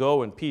says to him,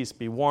 go in peace,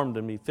 be warmed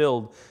and be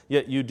filled,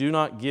 yet you do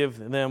not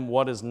give them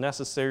what is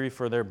necessary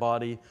for their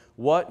body,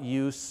 what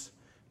use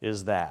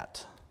is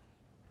that?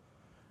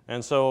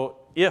 And so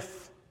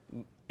if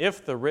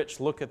the rich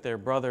look at their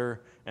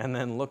brother and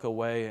then look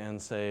away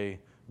and say,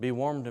 be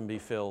warmed and be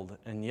filled,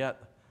 and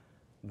yet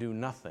do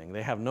nothing,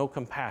 they have no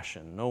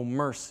compassion, no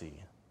mercy,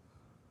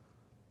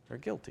 they're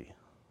guilty.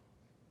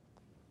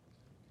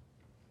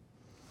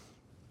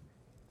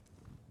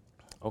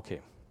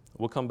 Okay,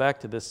 we'll come back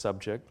to this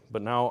subject,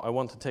 but now I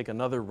want to take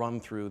another run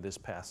through this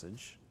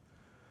passage.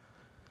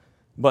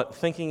 But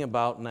thinking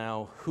about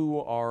now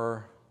who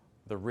are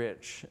the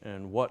rich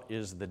and what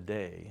is the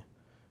day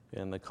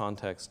in the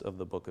context of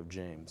the book of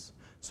James.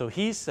 So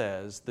he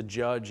says the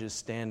judge is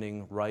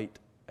standing right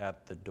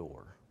at the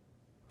door.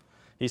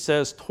 He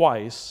says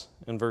twice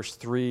in verse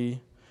 3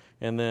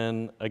 and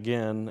then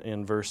again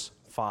in verse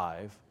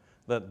 5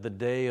 that the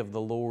day of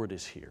the Lord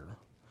is here.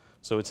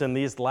 So it's in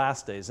these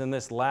last days, in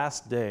this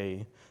last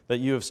day, that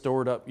you have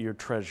stored up your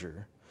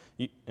treasure.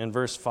 In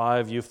verse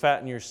 5, you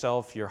fatten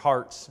yourself, your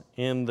hearts,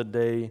 in the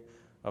day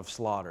of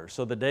slaughter.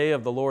 So the day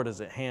of the Lord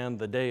is at hand.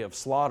 The day of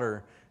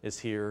slaughter is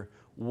here.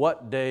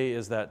 What day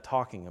is that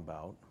talking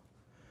about?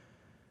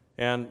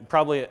 And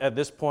probably at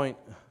this point,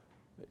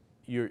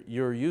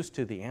 you're used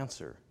to the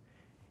answer.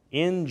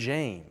 In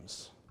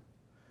James,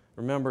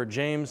 remember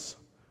James,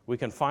 we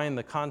can find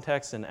the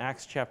context in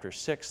Acts chapter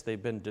 6.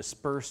 They've been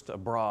dispersed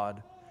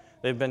abroad.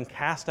 They've been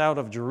cast out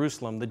of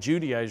Jerusalem. The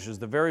Judaizers,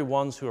 the very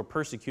ones who are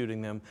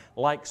persecuting them,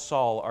 like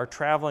Saul, are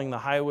traveling the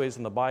highways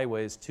and the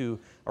byways to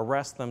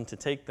arrest them, to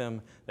take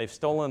them. They've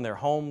stolen their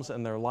homes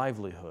and their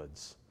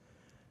livelihoods.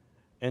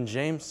 And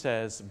James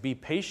says, be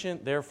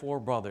patient, therefore,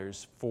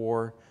 brothers,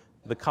 for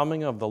the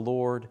coming of the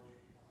Lord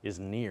is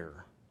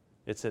near.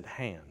 It's at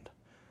hand.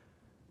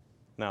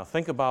 Now,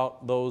 think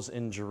about those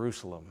in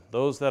Jerusalem,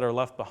 those that are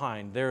left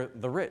behind. They're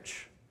the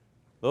rich.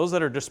 Those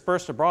that are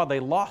dispersed abroad, they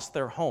lost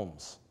their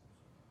homes.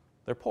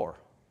 They're poor.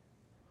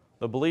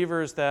 The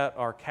believers that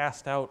are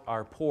cast out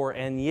are poor,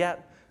 and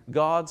yet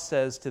God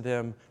says to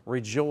them,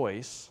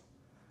 rejoice.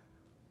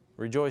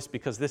 Rejoice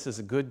because this is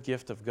a good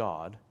gift of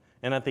God.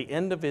 And at the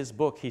end of his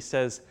book, he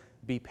says,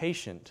 be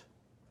patient,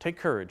 take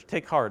courage,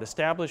 take heart,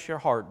 establish your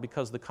heart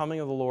because the coming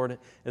of the Lord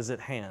is at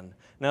hand.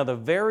 Now, the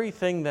very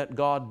thing that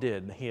God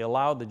did, he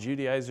allowed the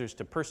Judaizers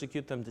to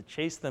persecute them, to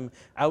chase them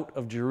out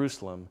of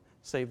Jerusalem,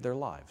 saved their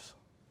lives.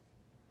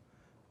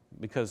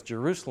 Because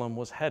Jerusalem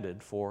was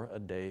headed for a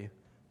day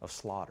of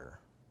slaughter.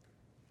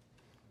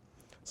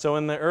 So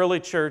in the early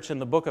church, in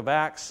the book of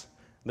Acts,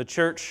 the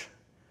church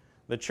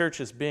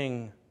is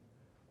being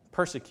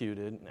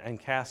persecuted and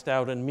cast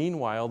out, and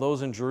meanwhile,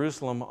 those in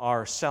Jerusalem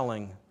are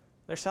selling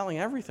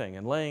everything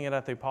and laying it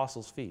at the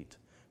apostles' feet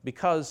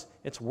because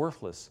it's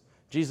worthless.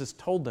 Jesus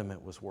told them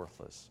it was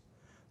worthless.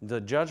 The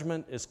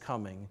judgment is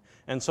coming.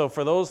 And so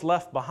for those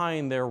left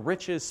behind, their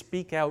riches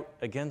speak out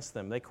against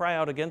them. They cry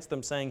out against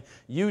them saying,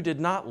 you did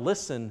not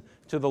listen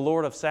to the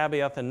Lord of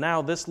Sabaoth, and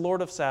now this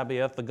Lord of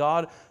Sabaoth, the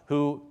God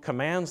who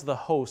commands the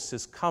hosts,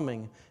 is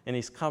coming, and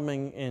he's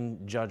coming in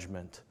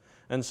judgment.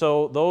 And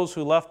so those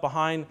who left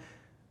behind,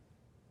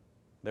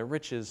 their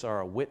riches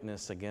are a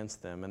witness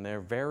against them, and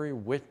their very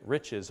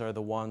riches are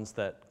the ones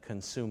that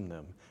consume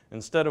them.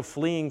 Instead of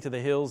fleeing to the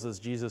hills as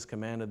Jesus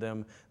commanded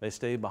them, they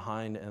stay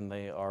behind and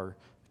they are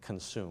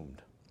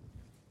consumed.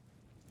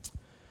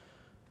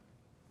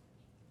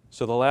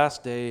 So the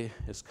last day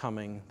is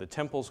coming. The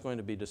temple's going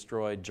to be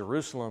destroyed.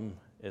 Jerusalem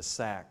is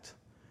sacked.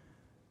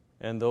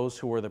 And those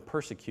who were the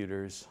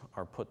persecutors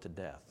are put to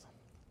death.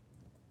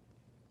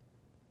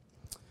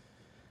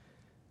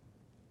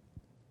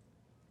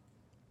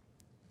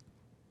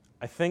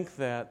 I think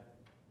that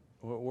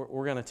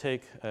we're going to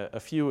take a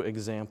few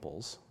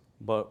examples,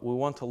 but we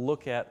want to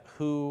look at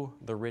who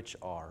the rich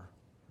are.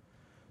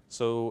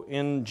 So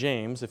in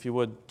James, if you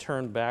would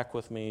turn back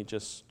with me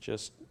just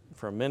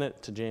for a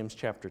minute to James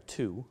chapter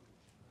 2.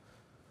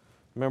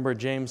 Remember,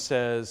 James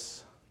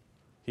says,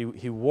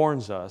 he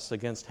warns us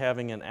against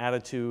having an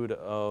attitude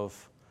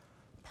of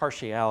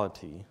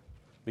partiality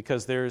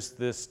because there's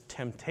this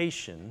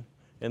temptation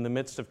in the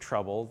midst of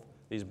trouble.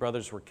 These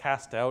brothers were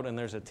cast out, and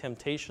there's a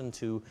temptation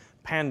to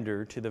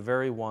pander to the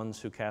very ones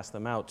who cast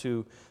them out,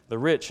 to the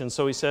rich. And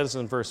so he says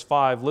in verse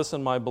 5,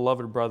 "Listen, my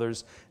beloved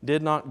brothers,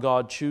 did not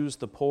God choose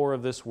the poor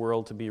of this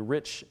world to be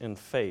rich in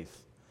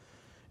faith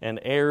and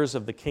heirs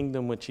of the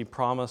kingdom which he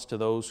promised to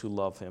those who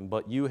love him?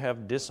 But you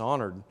have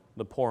dishonored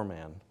the poor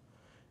man.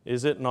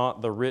 Is it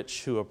not the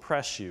rich who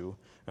oppress you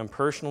and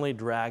personally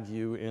drag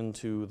you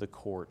into the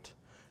court?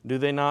 Do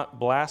they not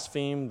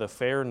blaspheme the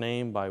fair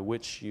name by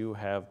which you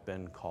have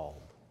been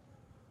called?"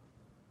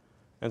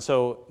 And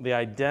so the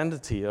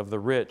identity of the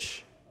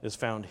rich is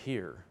found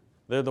here.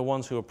 They're the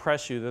ones who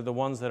oppress you. They're the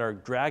ones that are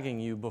dragging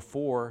you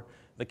before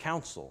the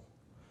council.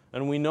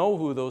 And we know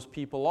who those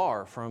people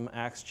are from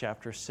Acts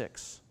chapter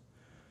 6.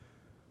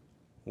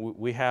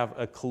 We have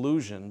a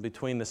collusion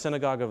between the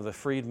synagogue of the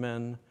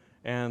freedmen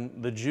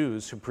and the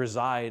Jews who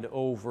preside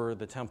over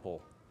the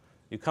temple.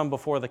 You come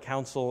before the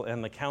council,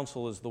 and the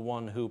council is the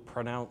one who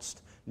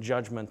pronounced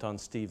judgment on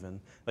Stephen.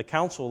 The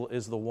council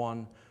is the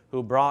one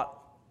who brought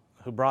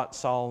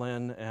Saul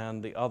in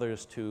and the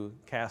others to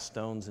cast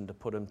stones and to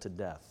put him to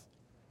death.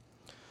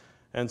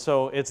 And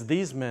so it's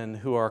these men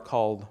who are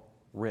called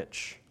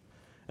rich.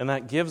 And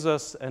that gives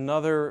us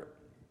another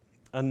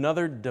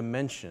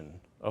dimension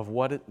of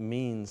what it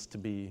means to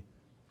be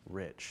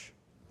rich.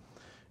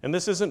 And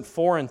this isn't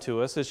foreign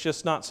to us. It's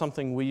just not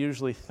something we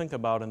usually think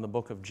about in the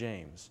book of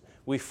James.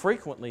 We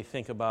frequently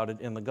think about it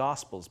in the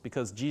Gospels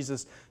because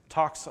Jesus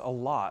talks a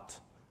lot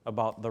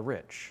about the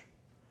rich.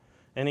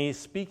 And he's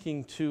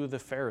speaking to the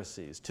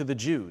Pharisees, to the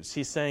Jews.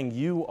 He's saying,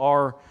 you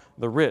are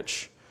the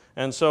rich.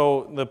 And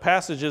so the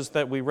passages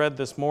that we read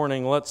this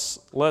morning,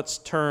 let's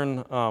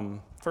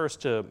turn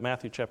first to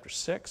Matthew chapter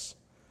 6.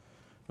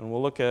 And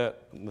we'll look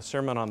at the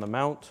Sermon on the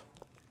Mount.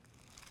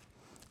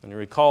 And you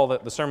recall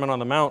that the Sermon on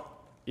the Mount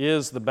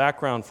is the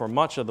background for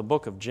much of the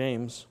book of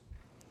James.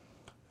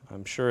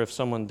 I'm sure if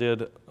someone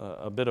did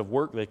a bit of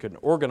work, they could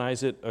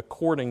organize it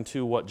according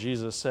to what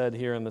Jesus said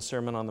here in the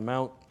Sermon on the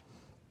Mount.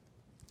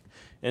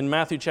 In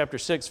Matthew chapter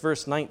 6,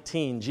 verse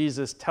 19,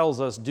 Jesus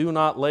tells us, "Do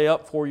not lay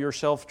up for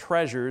yourself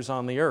treasures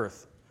on the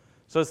earth."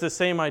 So it's the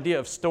same idea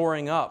of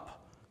storing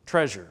up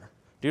treasure.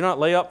 "Do not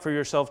lay up for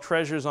yourself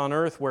treasures on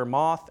earth where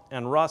moth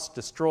and rust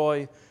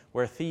destroy,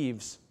 where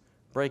thieves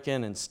break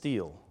in and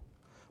steal.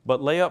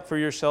 But lay up for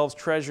yourselves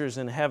treasures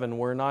in heaven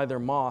where neither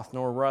moth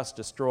nor rust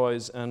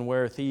destroys and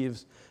where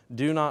thieves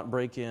do not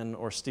break in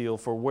or steal.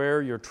 For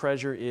where your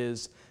treasure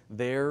is,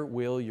 there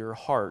will your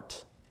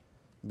heart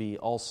be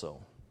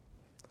also."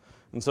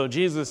 And so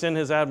Jesus, in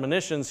his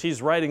admonitions,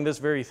 he's writing this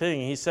very thing.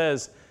 He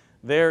says,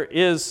 there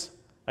is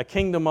a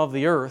kingdom of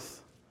the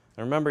earth.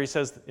 And remember, he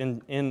says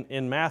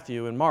in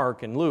Matthew and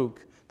Mark and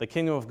Luke, the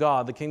kingdom of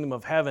God, the kingdom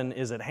of heaven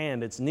is at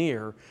hand, it's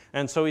near.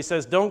 And so he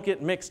says, don't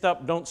get mixed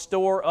up, don't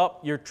store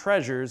up your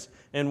treasures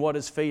in what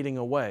is fading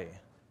away.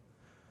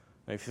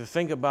 If you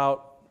think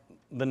about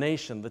the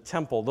nation, the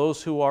temple,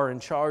 those who are in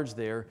charge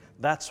there,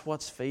 that's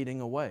what's fading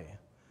away.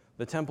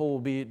 The temple will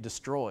be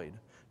destroyed.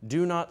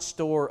 Do not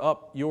store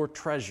up your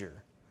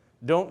treasure.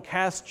 Don't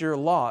cast your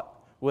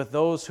lot with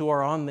those who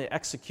are on the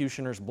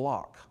executioner's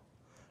block.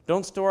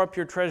 Don't store up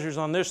your treasures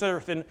on this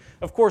earth. And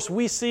of course,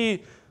 we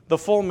see the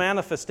full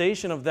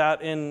manifestation of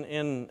that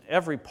in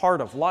every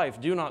part of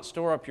life. Do not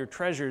store up your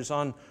treasures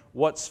on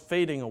what's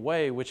fading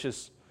away, which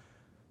is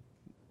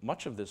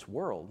much of this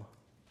world.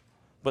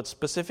 But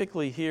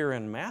specifically here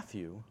in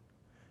Matthew,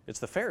 it's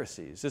the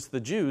Pharisees, it's the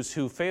Jews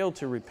who failed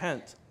to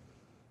repent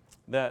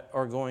that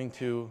are going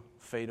to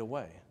fade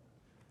away.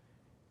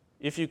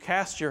 If you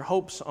cast your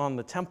hopes on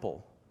the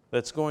temple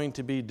that's going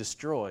to be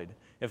destroyed,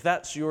 if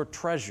that's your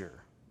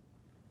treasure,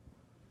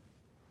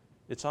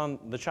 it's on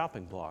the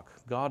chopping block.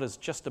 God is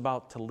just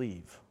about to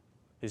leave.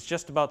 He's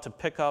just about to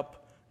pick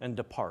up and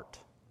depart.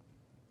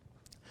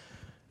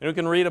 And we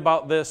can read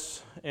about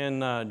this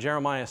in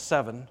Jeremiah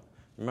 7.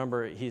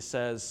 Remember, he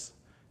says,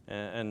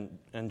 and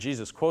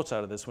Jesus quotes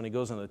out of this when he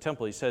goes into the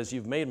temple, he says,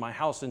 "You've made my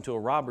house into a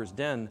robber's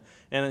den."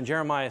 And in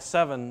Jeremiah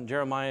 7,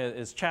 Jeremiah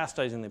is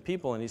chastising the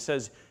people, and he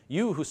says,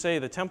 "You who say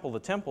the temple,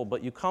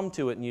 but you come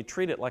to it and you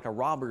treat it like a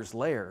robber's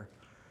lair."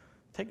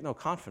 take no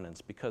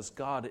confidence, because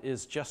God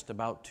is just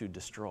about to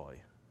destroy.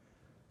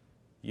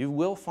 You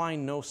will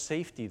find no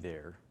safety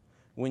there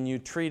when you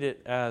treat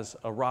it as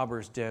a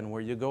robber's den,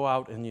 where you go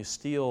out and you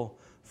steal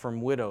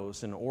from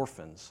widows and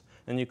orphans,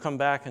 and you come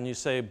back and you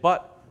say,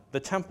 but the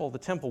temple,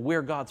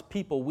 we're God's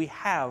people, we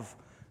have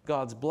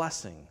God's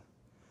blessing.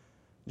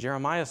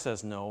 Jeremiah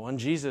says no, and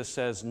Jesus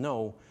says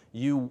no,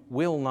 you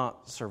will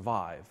not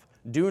survive.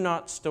 Do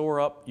not store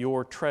up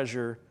your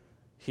treasure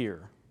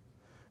here.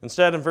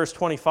 Instead, in verse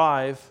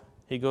 25,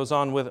 he goes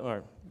on with,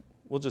 or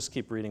we'll just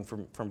keep reading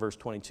from verse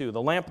 22.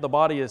 The lamp of the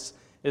body is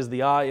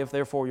the eye. If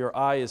therefore your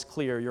eye is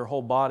clear, your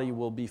whole body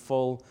will be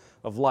full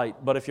of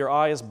light. But if your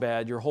eye is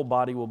bad, your whole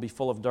body will be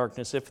full of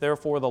darkness. If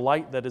therefore the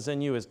light that is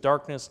in you is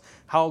darkness,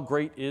 how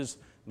great is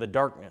the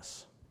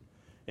darkness?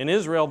 In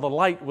Israel, the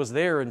light was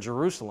there in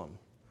Jerusalem,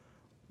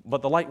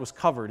 but the light was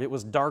covered. It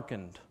was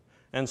darkened.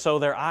 And so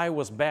their eye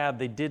was bad.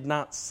 They did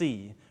not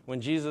see. When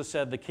Jesus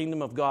said the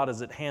kingdom of God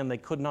is at hand, they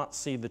could not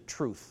see the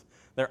truth.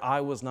 Their eye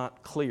was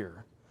not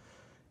clear.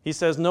 He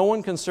says, no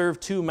one can serve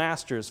two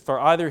masters, for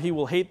either he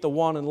will hate the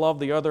one and love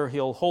the other,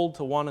 he'll hold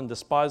to one and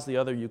despise the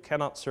other. You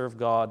cannot serve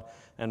God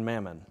and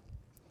mammon.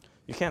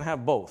 You can't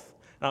have both.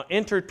 Now,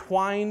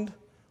 intertwined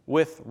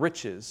with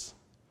riches,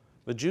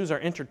 the Jews are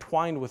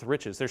intertwined with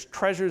riches. There's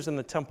treasures in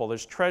the temple.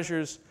 There's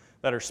treasures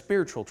that are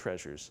spiritual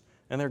treasures,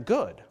 and they're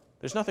good.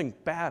 There's nothing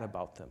bad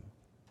about them.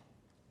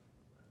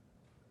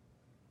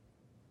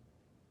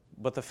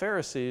 But the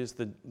Pharisees,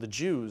 the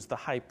Jews, the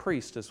high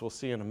priest, as we'll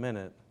see in a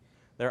minute,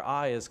 their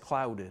eye is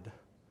clouded,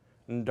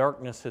 and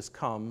darkness has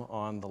come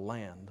on the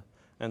land.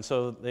 And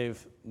so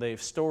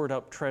they've stored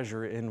up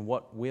treasure in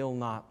what will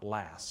not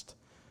last.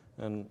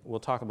 And we'll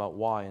talk about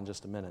why in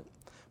just a minute.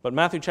 But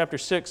Matthew chapter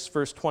 6,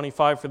 verse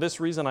 25, for this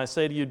reason I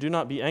say to you, do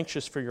not be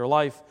anxious for your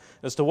life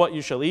as to what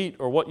you shall eat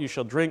or what you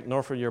shall drink,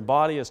 nor for your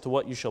body as to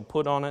what you shall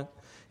put on it.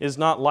 Is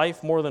not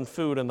life more than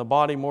food, and the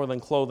body more than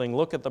clothing?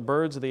 Look at the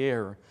birds of the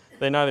air.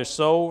 They neither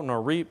sow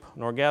nor reap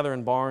nor gather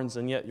in barns,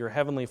 and yet your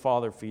heavenly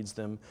Father feeds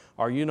them.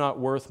 Are you not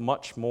worth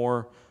much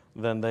more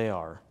than they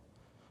are?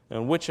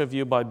 And which of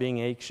you, by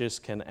being anxious,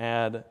 can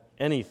add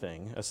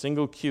anything, a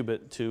single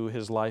cubit, to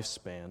his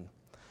lifespan?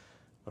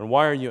 And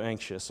why are you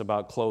anxious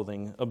about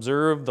clothing?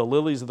 Observe the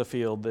lilies of the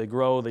field. They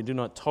grow, they do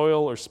not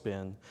toil or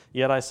spin.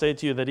 Yet I say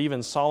to you that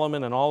even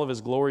Solomon in all of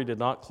his glory did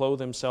not clothe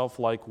himself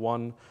like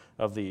one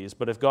of these.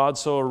 But if God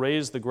so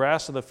arrays the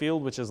grass of the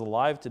field, which is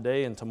alive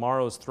today and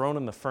tomorrow is thrown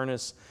in the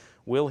furnace,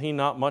 will he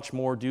not much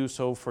more do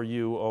so for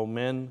you, O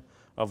men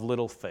of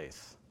little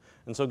faith?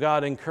 And so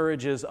God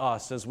encourages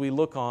us as we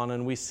look on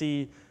and we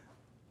see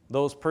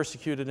those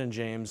persecuted in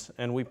James,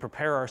 and we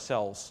prepare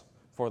ourselves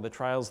for the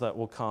trials that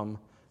will come.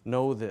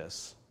 Know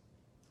this.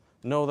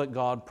 Know that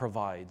God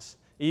provides,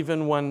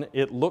 even when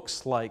it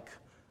looks like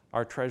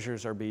our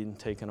treasures are being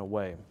taken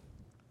away.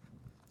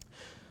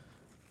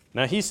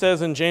 Now he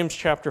says in James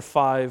chapter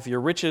 5, your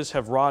riches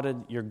have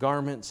rotted, your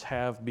garments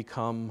have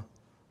become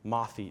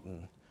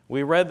moth-eaten.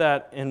 We read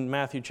that in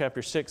Matthew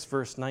chapter 6,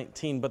 verse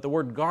 19, but the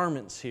word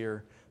garments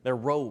here, they're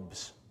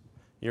robes.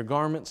 Your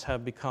garments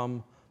have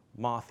become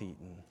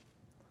moth-eaten.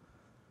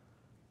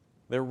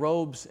 They're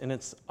robes, and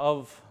it's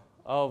of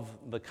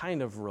the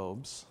kind of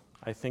robes,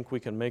 I think we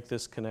can make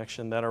this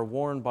connection, that are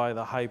worn by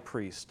the high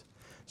priest.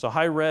 So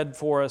I read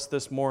for us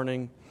this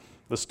morning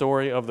the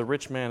story of the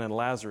rich man and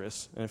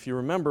Lazarus. And if you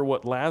remember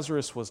what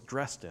Lazarus was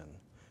dressed in,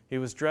 he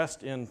was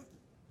dressed in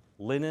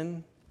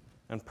linen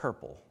and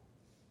purple.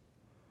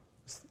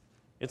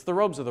 It's the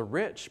robes of the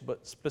rich,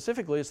 but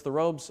specifically it's the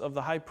robes of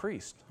the high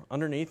priest.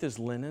 Underneath is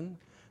linen,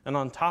 and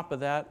on top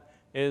of that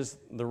is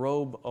the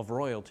robe of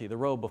royalty, the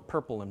robe of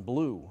purple and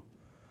blue,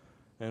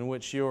 in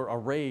which you're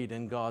arrayed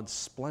in God's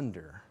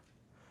splendor.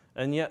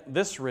 And yet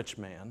this rich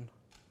man,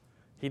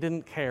 he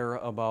didn't care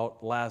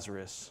about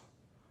Lazarus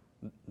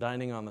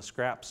dining on the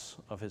scraps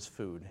of his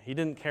food. He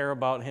didn't care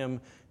about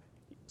him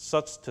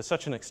to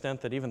such an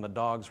extent that even the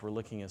dogs were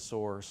licking his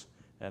sores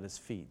at his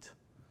feet.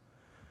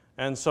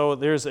 And so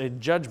there's a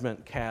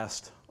judgment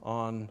cast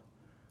on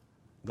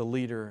the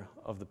leader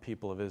of the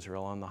people of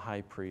Israel, on the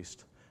high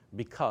priest,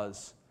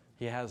 because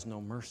he has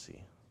no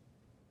mercy.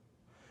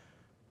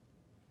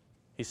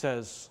 He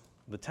says,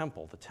 the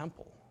temple,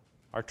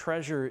 our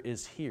treasure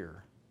is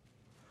here,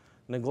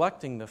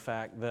 neglecting the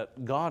fact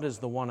that God is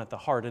the one at the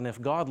heart, and if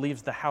God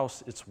leaves the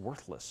house, it's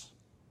worthless.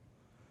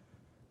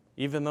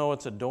 Even though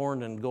it's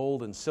adorned in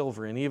gold and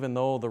silver, and even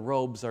though the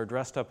robes are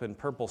dressed up in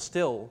purple,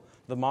 still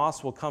the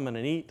moths will come in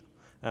and eat,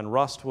 and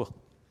rust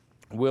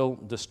will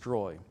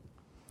destroy.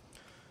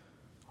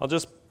 I'll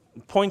just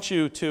point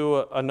you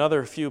to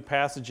another few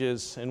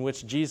passages in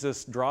which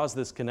Jesus draws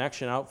this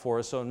connection out for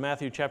us. So in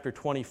Matthew chapter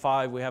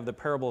 25, we have the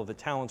parable of the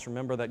talents.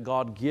 Remember that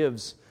God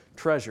gives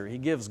treasure. He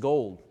gives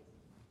gold.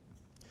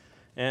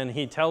 And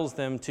he tells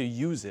them to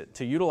use it,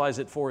 to utilize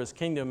it for his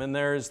kingdom. And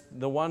there's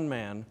the one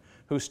man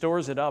who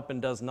stores it up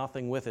and does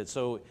nothing with it.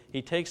 So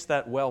he takes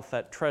that wealth,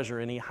 that treasure,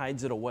 and he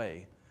hides it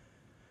away.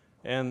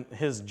 And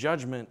his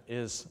judgment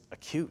is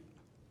acute.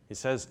 He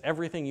says,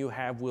 everything you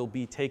have will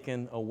be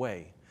taken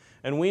away.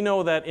 And we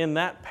know that in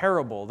that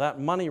parable, that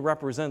money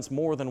represents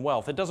more than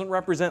wealth. It doesn't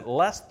represent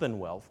less than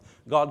wealth.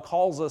 God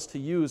calls us to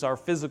use our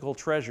physical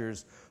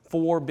treasures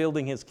for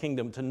building His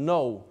kingdom, to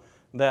know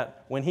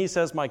that when He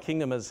says, my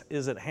kingdom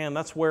is at hand,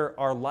 that's where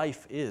our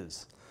life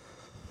is.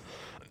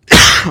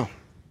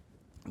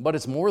 But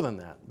it's more than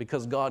that,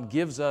 because God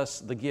gives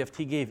us the gift.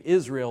 He gave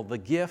Israel the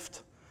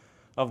gift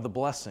of the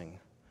blessing.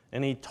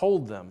 And He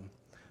told them,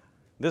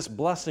 this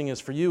blessing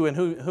is for you, and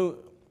who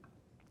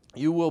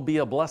you will be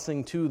a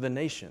blessing to the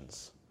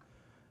nations.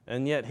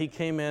 And yet He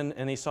came in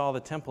and He saw the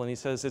temple and He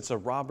says, it's a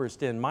robber's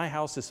den. My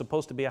house is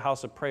supposed to be a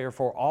house of prayer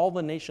for all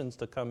the nations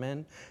to come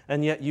in,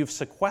 and yet you've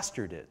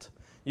sequestered it.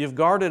 You've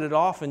guarded it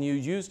off and you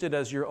used it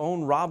as your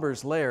own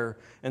robber's lair,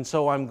 and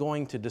so I'm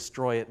going to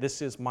destroy it.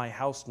 This is my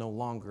house no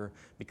longer,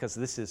 because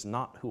this is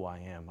not who I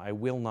am. I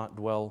will not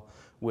dwell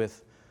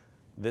with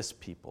this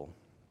people.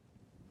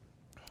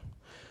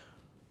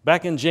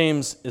 Back in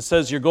James, it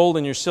says, your gold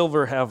and your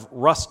silver have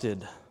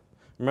rusted.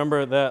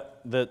 Remember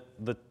that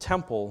the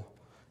temple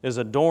is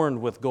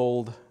adorned with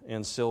gold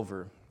and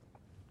silver.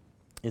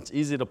 It's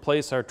easy to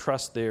place our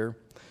trust there.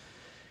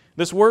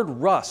 This word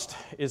rust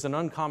is an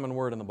uncommon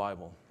word in the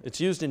Bible. It's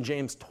used in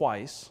James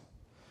twice.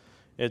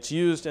 It's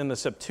used in the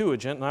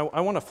Septuagint, and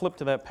I want to flip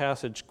to that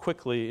passage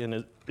quickly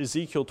in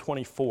Ezekiel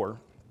 24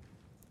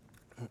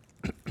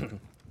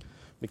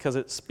 because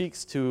it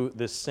speaks to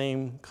this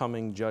same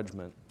coming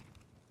judgment.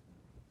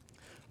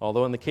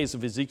 Although in the case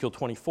of Ezekiel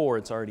 24,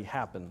 it's already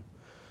happened.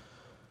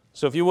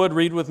 So if you would,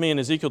 read with me in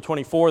Ezekiel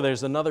 24,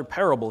 there's another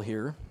parable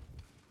here.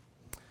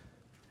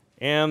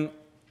 And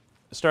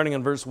starting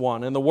in verse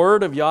 1, and the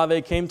word of Yahweh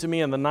came to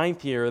me in the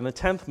 9th year, in the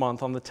 10th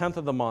month, on the 10th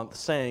of the month,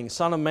 saying,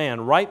 Son of man,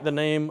 write the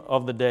name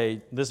of the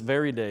day, this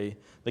very day.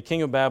 The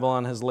king of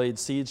Babylon has laid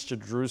siege to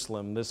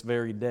Jerusalem this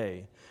very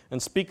day.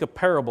 And speak a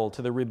parable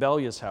to the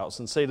rebellious house,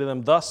 and say to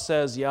them, Thus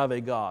says Yahweh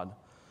God,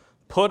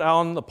 put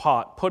on the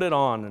pot, put it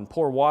on, and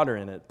pour water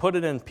in it. Put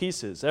it in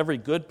pieces, every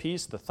good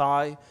piece, the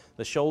thigh,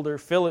 the shoulder,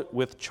 fill it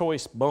with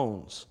choice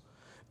bones.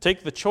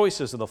 Take the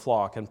choicest of the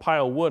flock and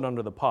pile wood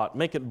under the pot.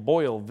 Make it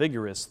boil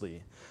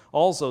vigorously.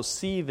 Also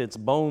seethe its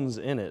bones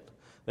in it.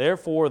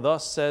 Therefore,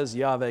 thus says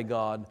Yahweh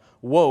God,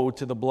 woe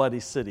to the bloody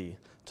city,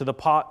 to the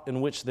pot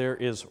in which there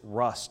is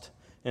rust,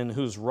 and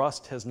whose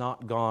rust has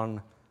not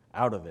gone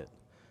out of it.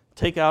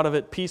 Take out of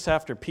it piece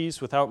after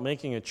piece without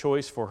making a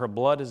choice, for her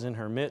blood is in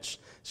her midst.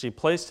 She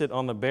placed it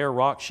on the bare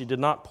rock. She did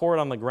not pour it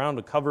on the ground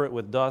to cover it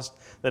with dust,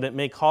 that it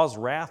may cause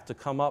wrath to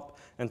come up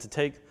and to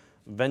take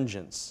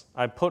vengeance.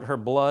 I put her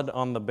blood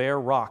on the bare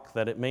rock,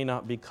 that it may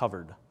not be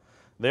covered.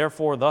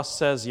 Therefore, thus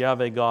says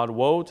Yahweh God,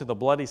 woe to the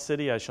bloody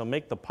city. I shall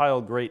make the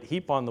pile great,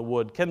 heap on the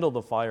wood, kindle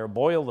the fire,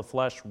 boil the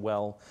flesh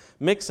well,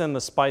 mix in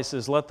the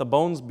spices, let the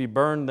bones be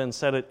burned, then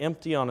set it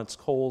empty on its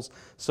coals,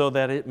 so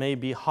that it may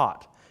be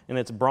hot. And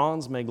its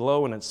bronze may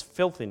glow, and its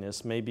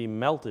filthiness may be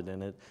melted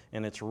in it,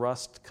 and its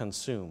rust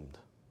consumed.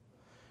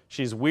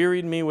 She's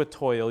wearied me with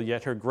toil,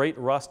 yet her great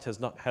rust has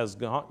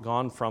not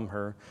gone from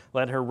her.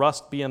 Let her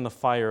rust be in the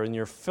fire, and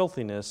your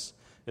filthiness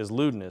is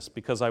lewdness,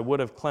 because I would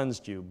have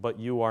cleansed you, but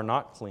you are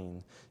not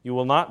clean. You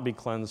will not be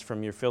cleansed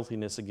from your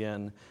filthiness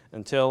again,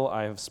 until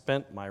I have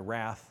spent my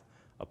wrath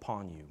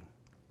upon you.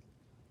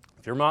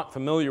 If you're not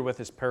familiar with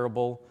this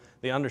parable,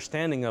 the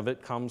understanding of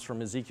it comes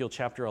from Ezekiel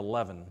chapter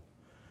 11.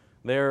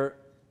 There,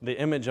 the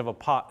image of a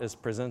pot is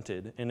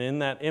presented, and in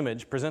that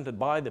image, presented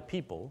by the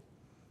people,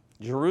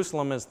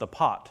 Jerusalem is the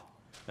pot,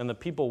 and the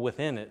people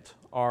within it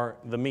are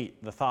the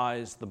meat, the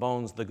thighs, the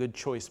bones, the good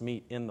choice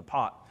meat in the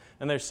pot.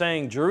 And they're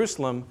saying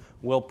Jerusalem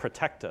will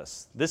protect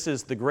us. This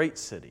is the great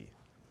city.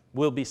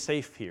 We'll be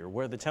safe here,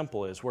 where the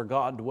temple is, where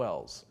God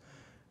dwells.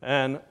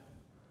 And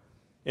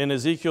in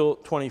Ezekiel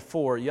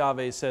 24,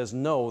 Yahweh says,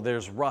 no,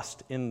 there's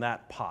rust in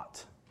that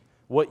pot.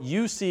 What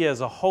you see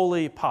as a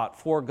holy pot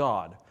for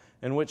God,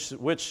 in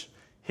which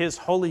His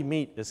holy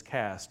meat is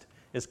cast,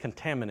 is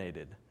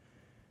contaminated.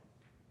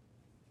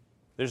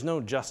 There's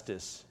no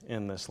justice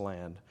in this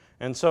land.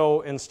 And so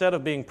instead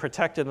of being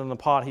protected in the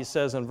pot, he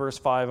says in verse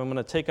 5, I'm going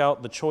to take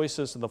out the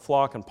choicest of the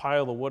flock and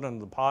pile the wood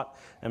under the pot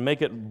and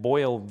make it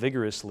boil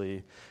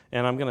vigorously.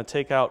 And I'm going to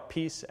take out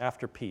piece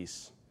after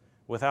piece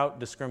without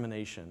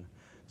discrimination.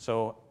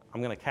 So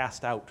I'm going to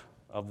cast out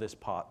of this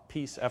pot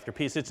piece after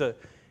piece.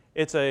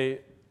 It's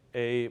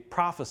a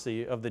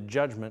prophecy of the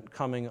judgment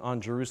coming on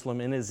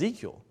Jerusalem in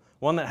Ezekiel,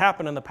 one that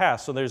happened in the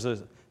past. So there's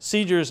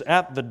siegers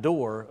at the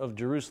door of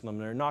Jerusalem.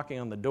 They're knocking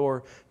on the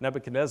door.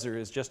 Nebuchadnezzar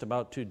is just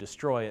about to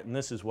destroy it, and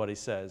this is what he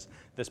says.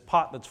 This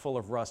pot that's full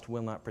of rust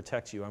will not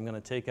protect you. I'm going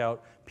to take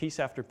out piece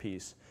after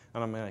piece,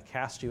 and I'm going to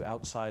cast you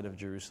outside of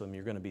Jerusalem.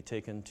 You're going to be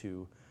taken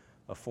to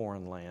a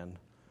foreign land.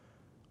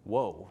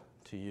 Woe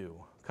to you.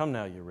 Come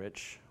now, you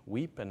rich.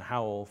 Weep and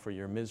howl, for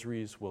your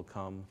miseries will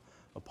come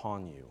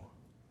upon you.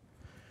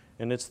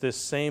 And it's this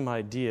same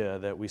idea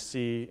that we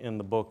see in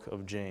the book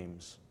of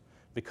James.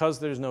 Because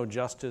there's no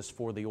justice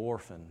for the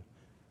orphan,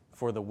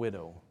 for the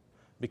widow,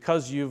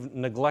 because you've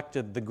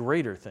neglected the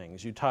greater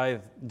things. You tithe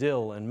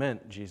dill and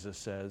mint, Jesus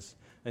says,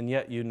 and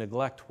yet you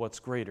neglect what's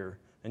greater,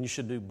 and you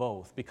should do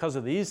both. Because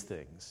of these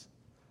things,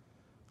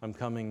 I'm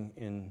coming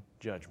in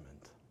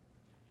judgment.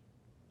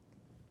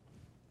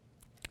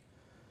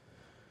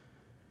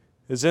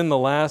 It's in the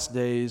last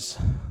days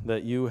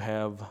that you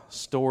have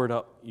stored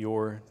up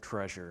your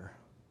treasure.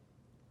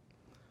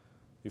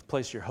 You've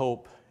placed your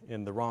hope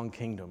in the wrong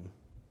kingdom.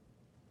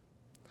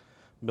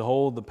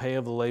 Behold, the pay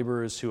of the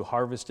laborers who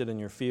harvested in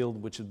your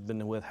field, which has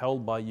been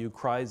withheld by you,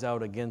 cries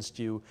out against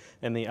you,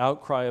 and the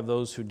outcry of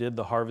those who did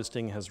the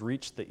harvesting has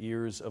reached the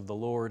ears of the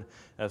Lord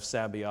of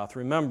Sabaoth.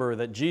 Remember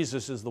that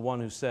Jesus is the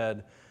one who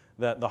said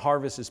that the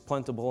harvest is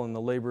plentiful and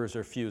the laborers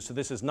are few. So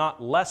this is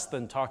not less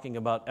than talking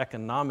about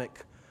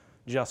economic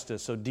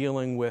justice, so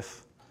dealing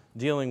with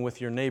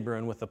your neighbor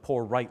and with the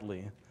poor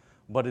rightly,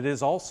 but it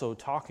is also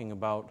talking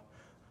about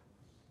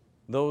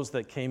those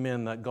that came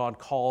in that God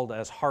called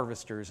as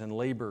harvesters and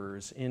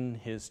laborers in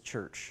His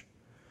church.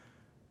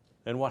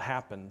 And what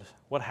happened?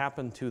 What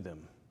happened to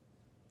them?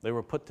 They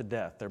were put to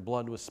death. Their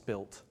blood was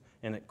spilt,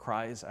 and it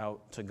cries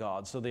out to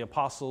God. So the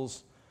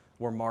apostles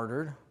were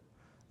martyred.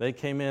 They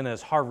came in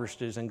as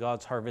harvesters in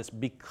God's harvest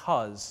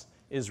because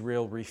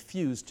Israel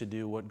refused to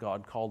do what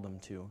God called them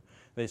to.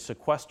 They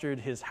sequestered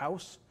His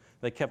house.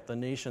 They kept the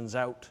nations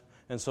out.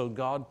 And so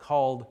God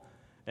called,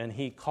 and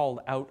He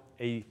called out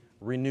a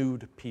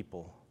renewed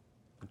people,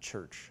 the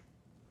church.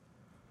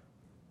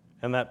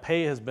 And that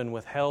pay has been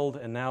withheld,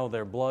 and now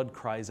their blood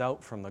cries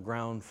out from the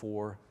ground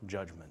for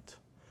judgment.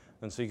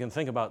 And so you can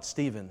think about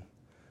Stephen.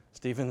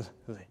 Stephen,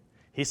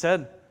 he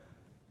said,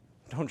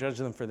 don't judge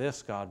them for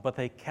this, God, but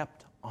they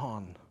kept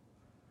on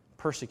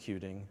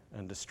persecuting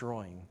and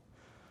destroying.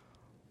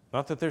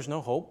 Not that there's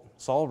no hope.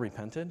 Saul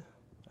repented,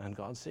 and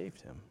God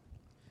saved him.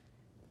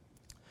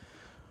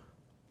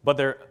 But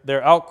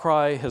their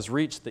outcry has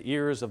reached the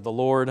ears of the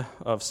Lord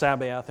of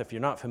Sabaoth. If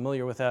you're not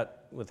familiar with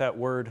that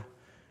word,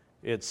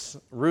 it's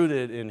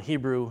rooted in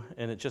Hebrew,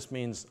 and it just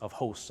means of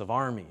hosts, of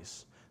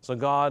armies. So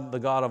God, the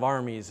God of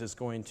armies, is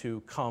going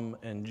to come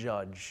and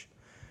judge.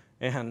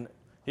 And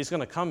He's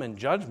going to come in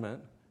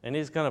judgment, and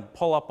He's going to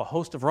pull up a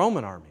host of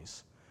Roman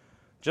armies.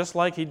 Just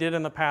like He did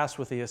in the past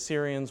with the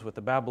Assyrians, with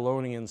the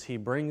Babylonians, He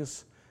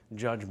brings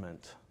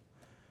judgment.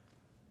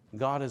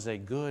 God is a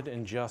good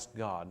and just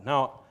God.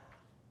 Now,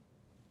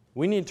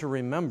 we need to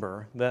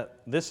remember that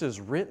this is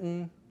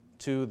written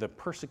to the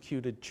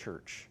persecuted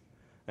church.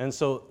 And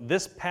so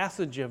this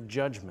passage of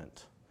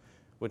judgment,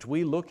 which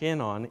we look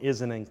in on,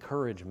 is an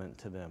encouragement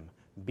to them.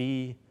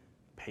 Be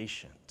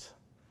patient,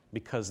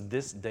 because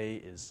this day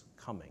is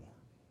coming.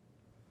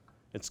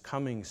 It's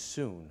coming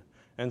soon.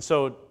 And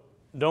so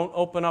don't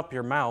open up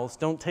your mouths.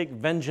 Don't take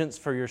vengeance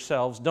for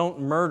yourselves. Don't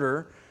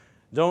murder.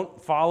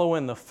 Don't follow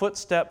in the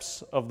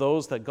footsteps of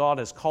those that God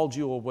has called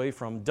you away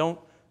from.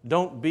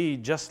 Don't be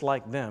just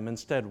like them.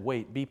 Instead,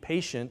 wait. Be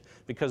patient,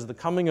 because the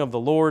coming of the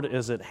Lord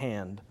is at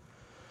hand.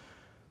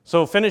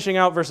 So finishing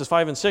out verses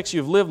 5 and 6,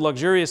 you've lived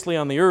luxuriously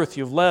on the earth.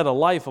 You've led a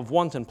life of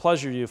wanton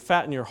pleasure. You've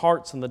fattened your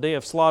hearts in the day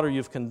of slaughter.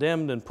 You've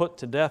condemned and put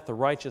to death the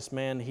righteous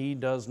man. He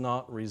does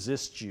not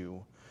resist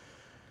you.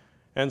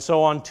 And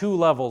so on two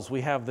levels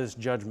we have this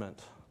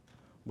judgment,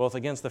 both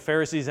against the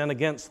Pharisees and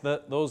against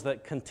those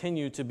that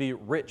continue to be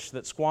rich,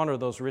 that squander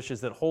those riches,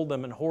 that hold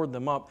them and hoard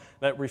them up,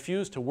 that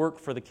refuse to work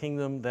for the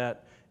kingdom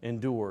that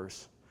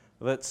endures,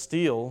 that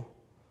steal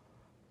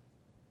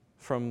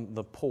from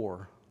the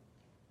poor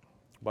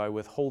by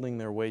withholding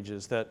their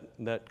wages,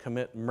 that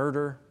commit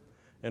murder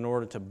in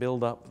order to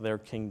build up their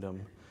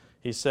kingdom.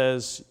 He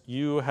says,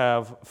 you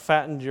have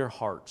fattened your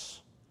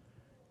hearts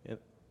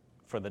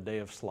for the day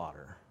of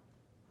slaughter.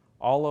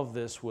 All of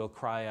this will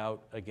cry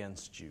out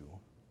against you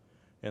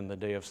in the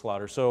day of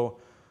slaughter. So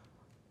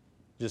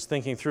just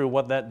thinking through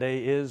what that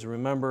day is,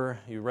 remember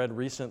you read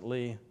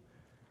recently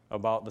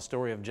about the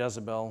story of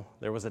Jezebel.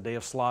 There was a day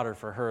of slaughter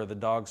for her. The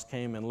dogs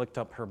came and licked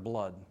up her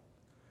blood.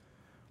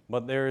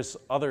 But there's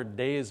other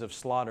days of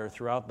slaughter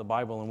throughout the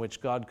Bible in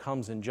which God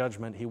comes in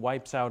judgment. He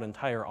wipes out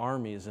entire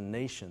armies and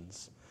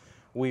nations.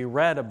 We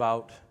read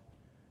about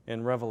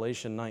in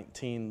Revelation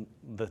 19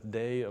 the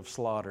day of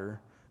slaughter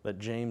that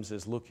James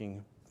is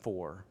looking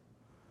for,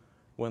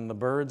 when the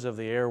birds of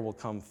the air will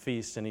come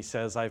feast, and he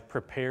says, I've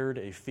prepared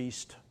a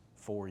feast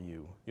for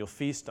you. You'll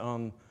feast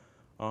on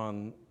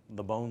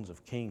the bones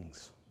of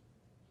kings.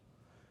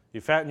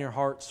 You fatten your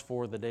hearts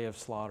for the day of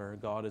slaughter.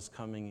 God is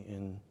coming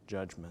in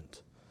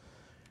judgment.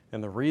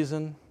 And the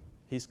reason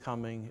He's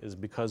coming is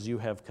because you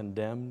have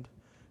condemned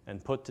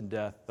and put to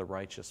death the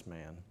righteous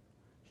man.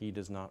 He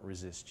does not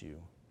resist you.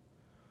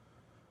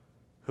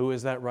 Who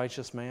is that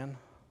righteous man?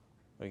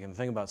 We can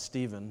think about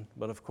Stephen,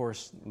 but of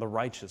course the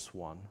righteous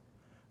one.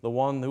 The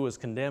one who was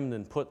condemned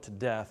and put to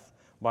death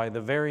by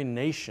the very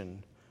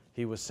nation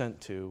He was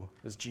sent to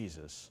is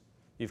Jesus.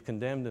 You've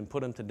condemned and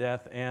put Him to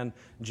death, and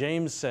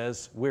James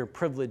says we're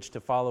privileged to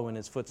follow in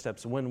His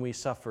footsteps when we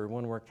suffer,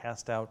 when we're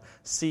cast out.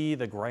 See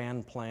the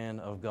grand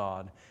plan of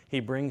God. He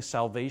brings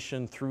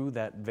salvation through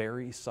that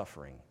very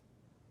suffering.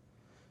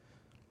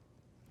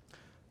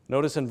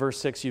 Notice in verse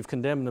 6, you've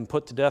condemned and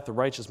put to death the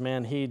righteous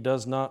man. He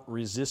does not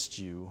resist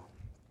you.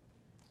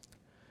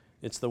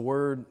 It's the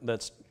word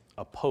that's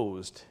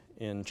opposed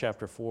in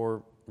chapter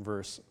 4,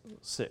 verse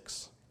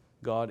 6.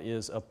 God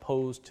is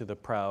opposed to the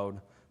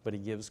proud, but he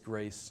gives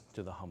grace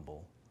to the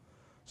humble.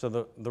 So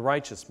the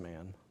righteous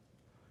man,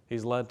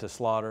 he's led to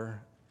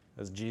slaughter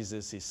as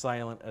Jesus. He's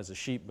silent as a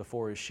sheep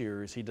before his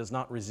shearers. He does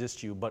not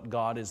resist you, but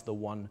God is the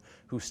one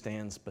who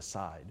stands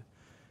beside.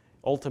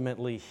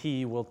 Ultimately,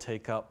 he will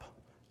take up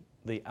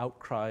the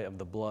outcry of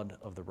the blood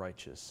of the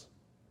righteous.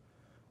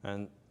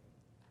 And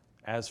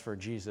as for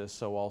Jesus,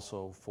 so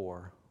also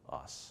for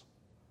us.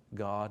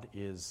 God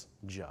is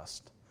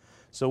just.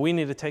 So we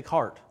need to take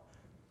heart.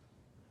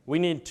 We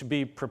need to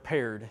be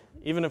prepared,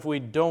 even if we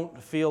don't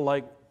feel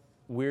like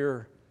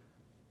we're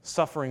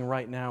suffering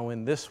right now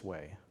in this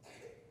way.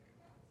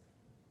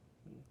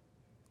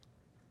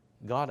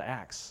 God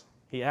acts.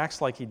 He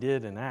acts like he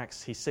did in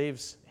Acts. He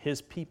saves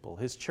his people,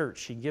 his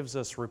church. He gives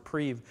us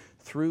reprieve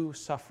through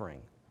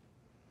suffering.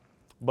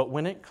 But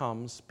when it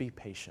comes, be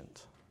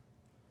patient,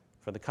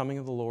 for the coming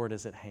of the Lord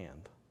is at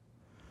hand.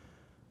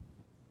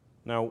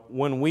 Now,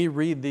 when we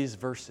read these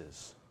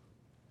verses,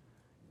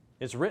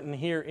 it's written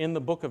here in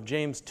the book of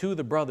James to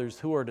the brothers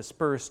who are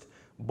dispersed,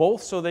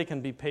 both so they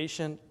can be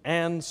patient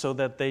and so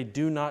that they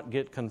do not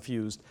get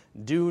confused,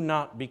 do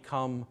not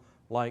become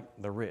like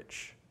the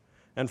rich.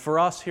 And for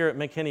us here at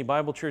McKinney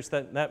Bible Church,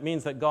 that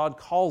means that God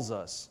calls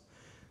us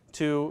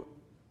to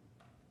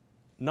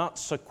not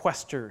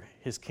sequester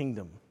his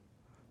kingdom,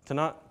 to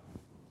not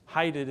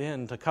hide it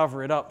in, to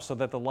cover it up so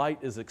that the light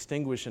is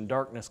extinguished and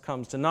darkness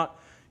comes, to not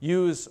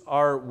use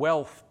our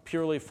wealth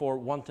purely for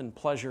wanton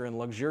pleasure and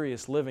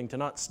luxurious living, to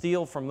not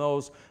steal from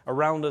those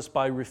around us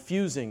by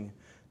refusing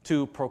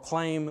to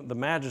proclaim the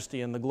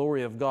majesty and the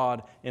glory of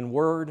God in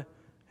word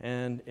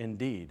and in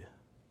deed.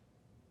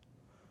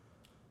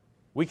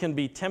 We can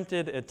be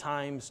tempted at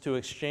times to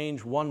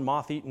exchange one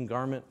moth-eaten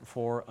garment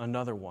for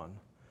another one,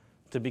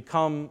 to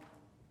become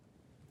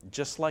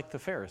just like the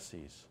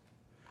Pharisees.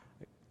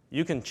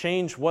 You can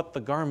change what the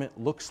garment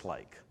looks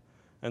like.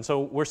 And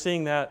so we're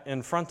seeing that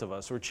in front of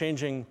us. We're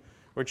changing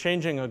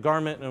a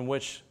garment in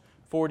which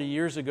 40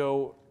 years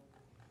ago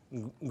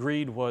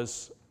greed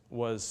was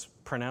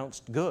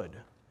pronounced good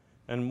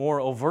and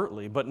more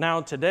overtly. But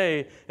now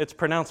today it's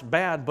pronounced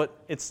bad, but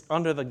it's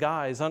under the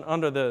guise,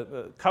 under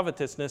the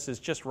covetousness is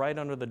just right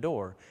under the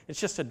door.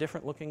 It's just a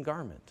different looking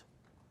garment.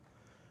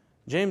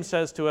 James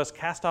says to us,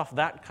 cast off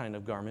that kind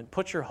of garment.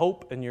 Put your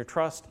hope and your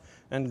trust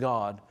in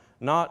God,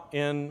 not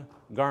in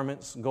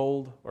garments,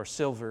 gold or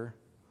silver,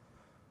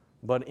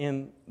 but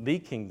in the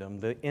kingdom,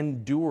 the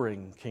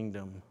enduring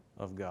kingdom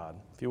of God.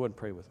 If you would,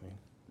 pray with me.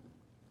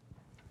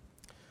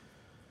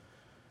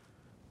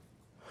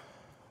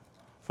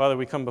 Father,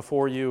 we come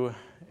before you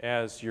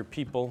as your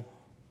people.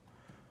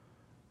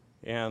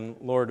 And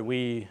Lord,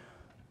 we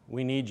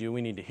need you.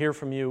 We need to hear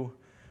from you.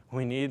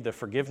 We need the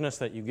forgiveness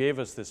that you gave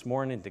us this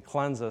morning to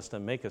cleanse us, to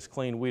make us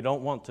clean. We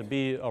don't want to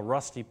be a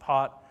rusty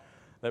pot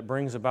that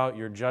brings about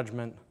your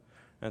judgment.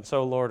 And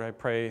so, Lord, I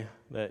pray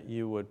that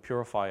you would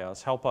purify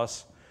us. Help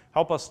us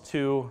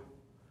to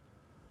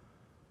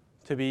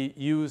be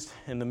used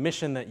in the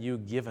mission that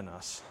you've given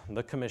us,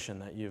 the commission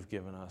that you've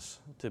given us,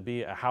 to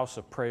be a house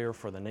of prayer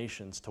for the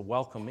nations, to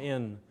welcome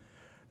in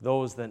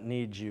those that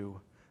need you,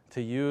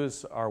 to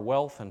use our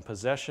wealth and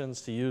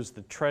possessions, to use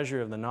the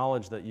treasure of the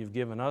knowledge that you've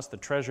given us, the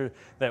treasure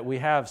that we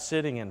have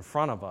sitting in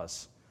front of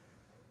us,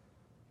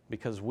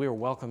 because we're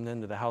welcomed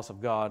into the house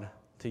of God,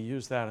 to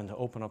use that and to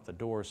open up the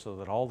doors so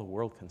that all the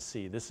world can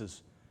see this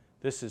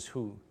is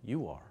who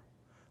you are.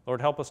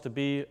 Lord, help us to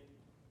be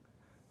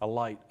a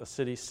light, a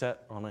city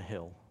set on a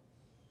hill.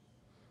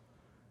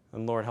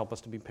 And Lord, help us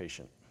to be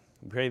patient.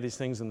 We pray these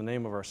things in the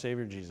name of our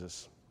Savior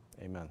Jesus.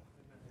 Amen.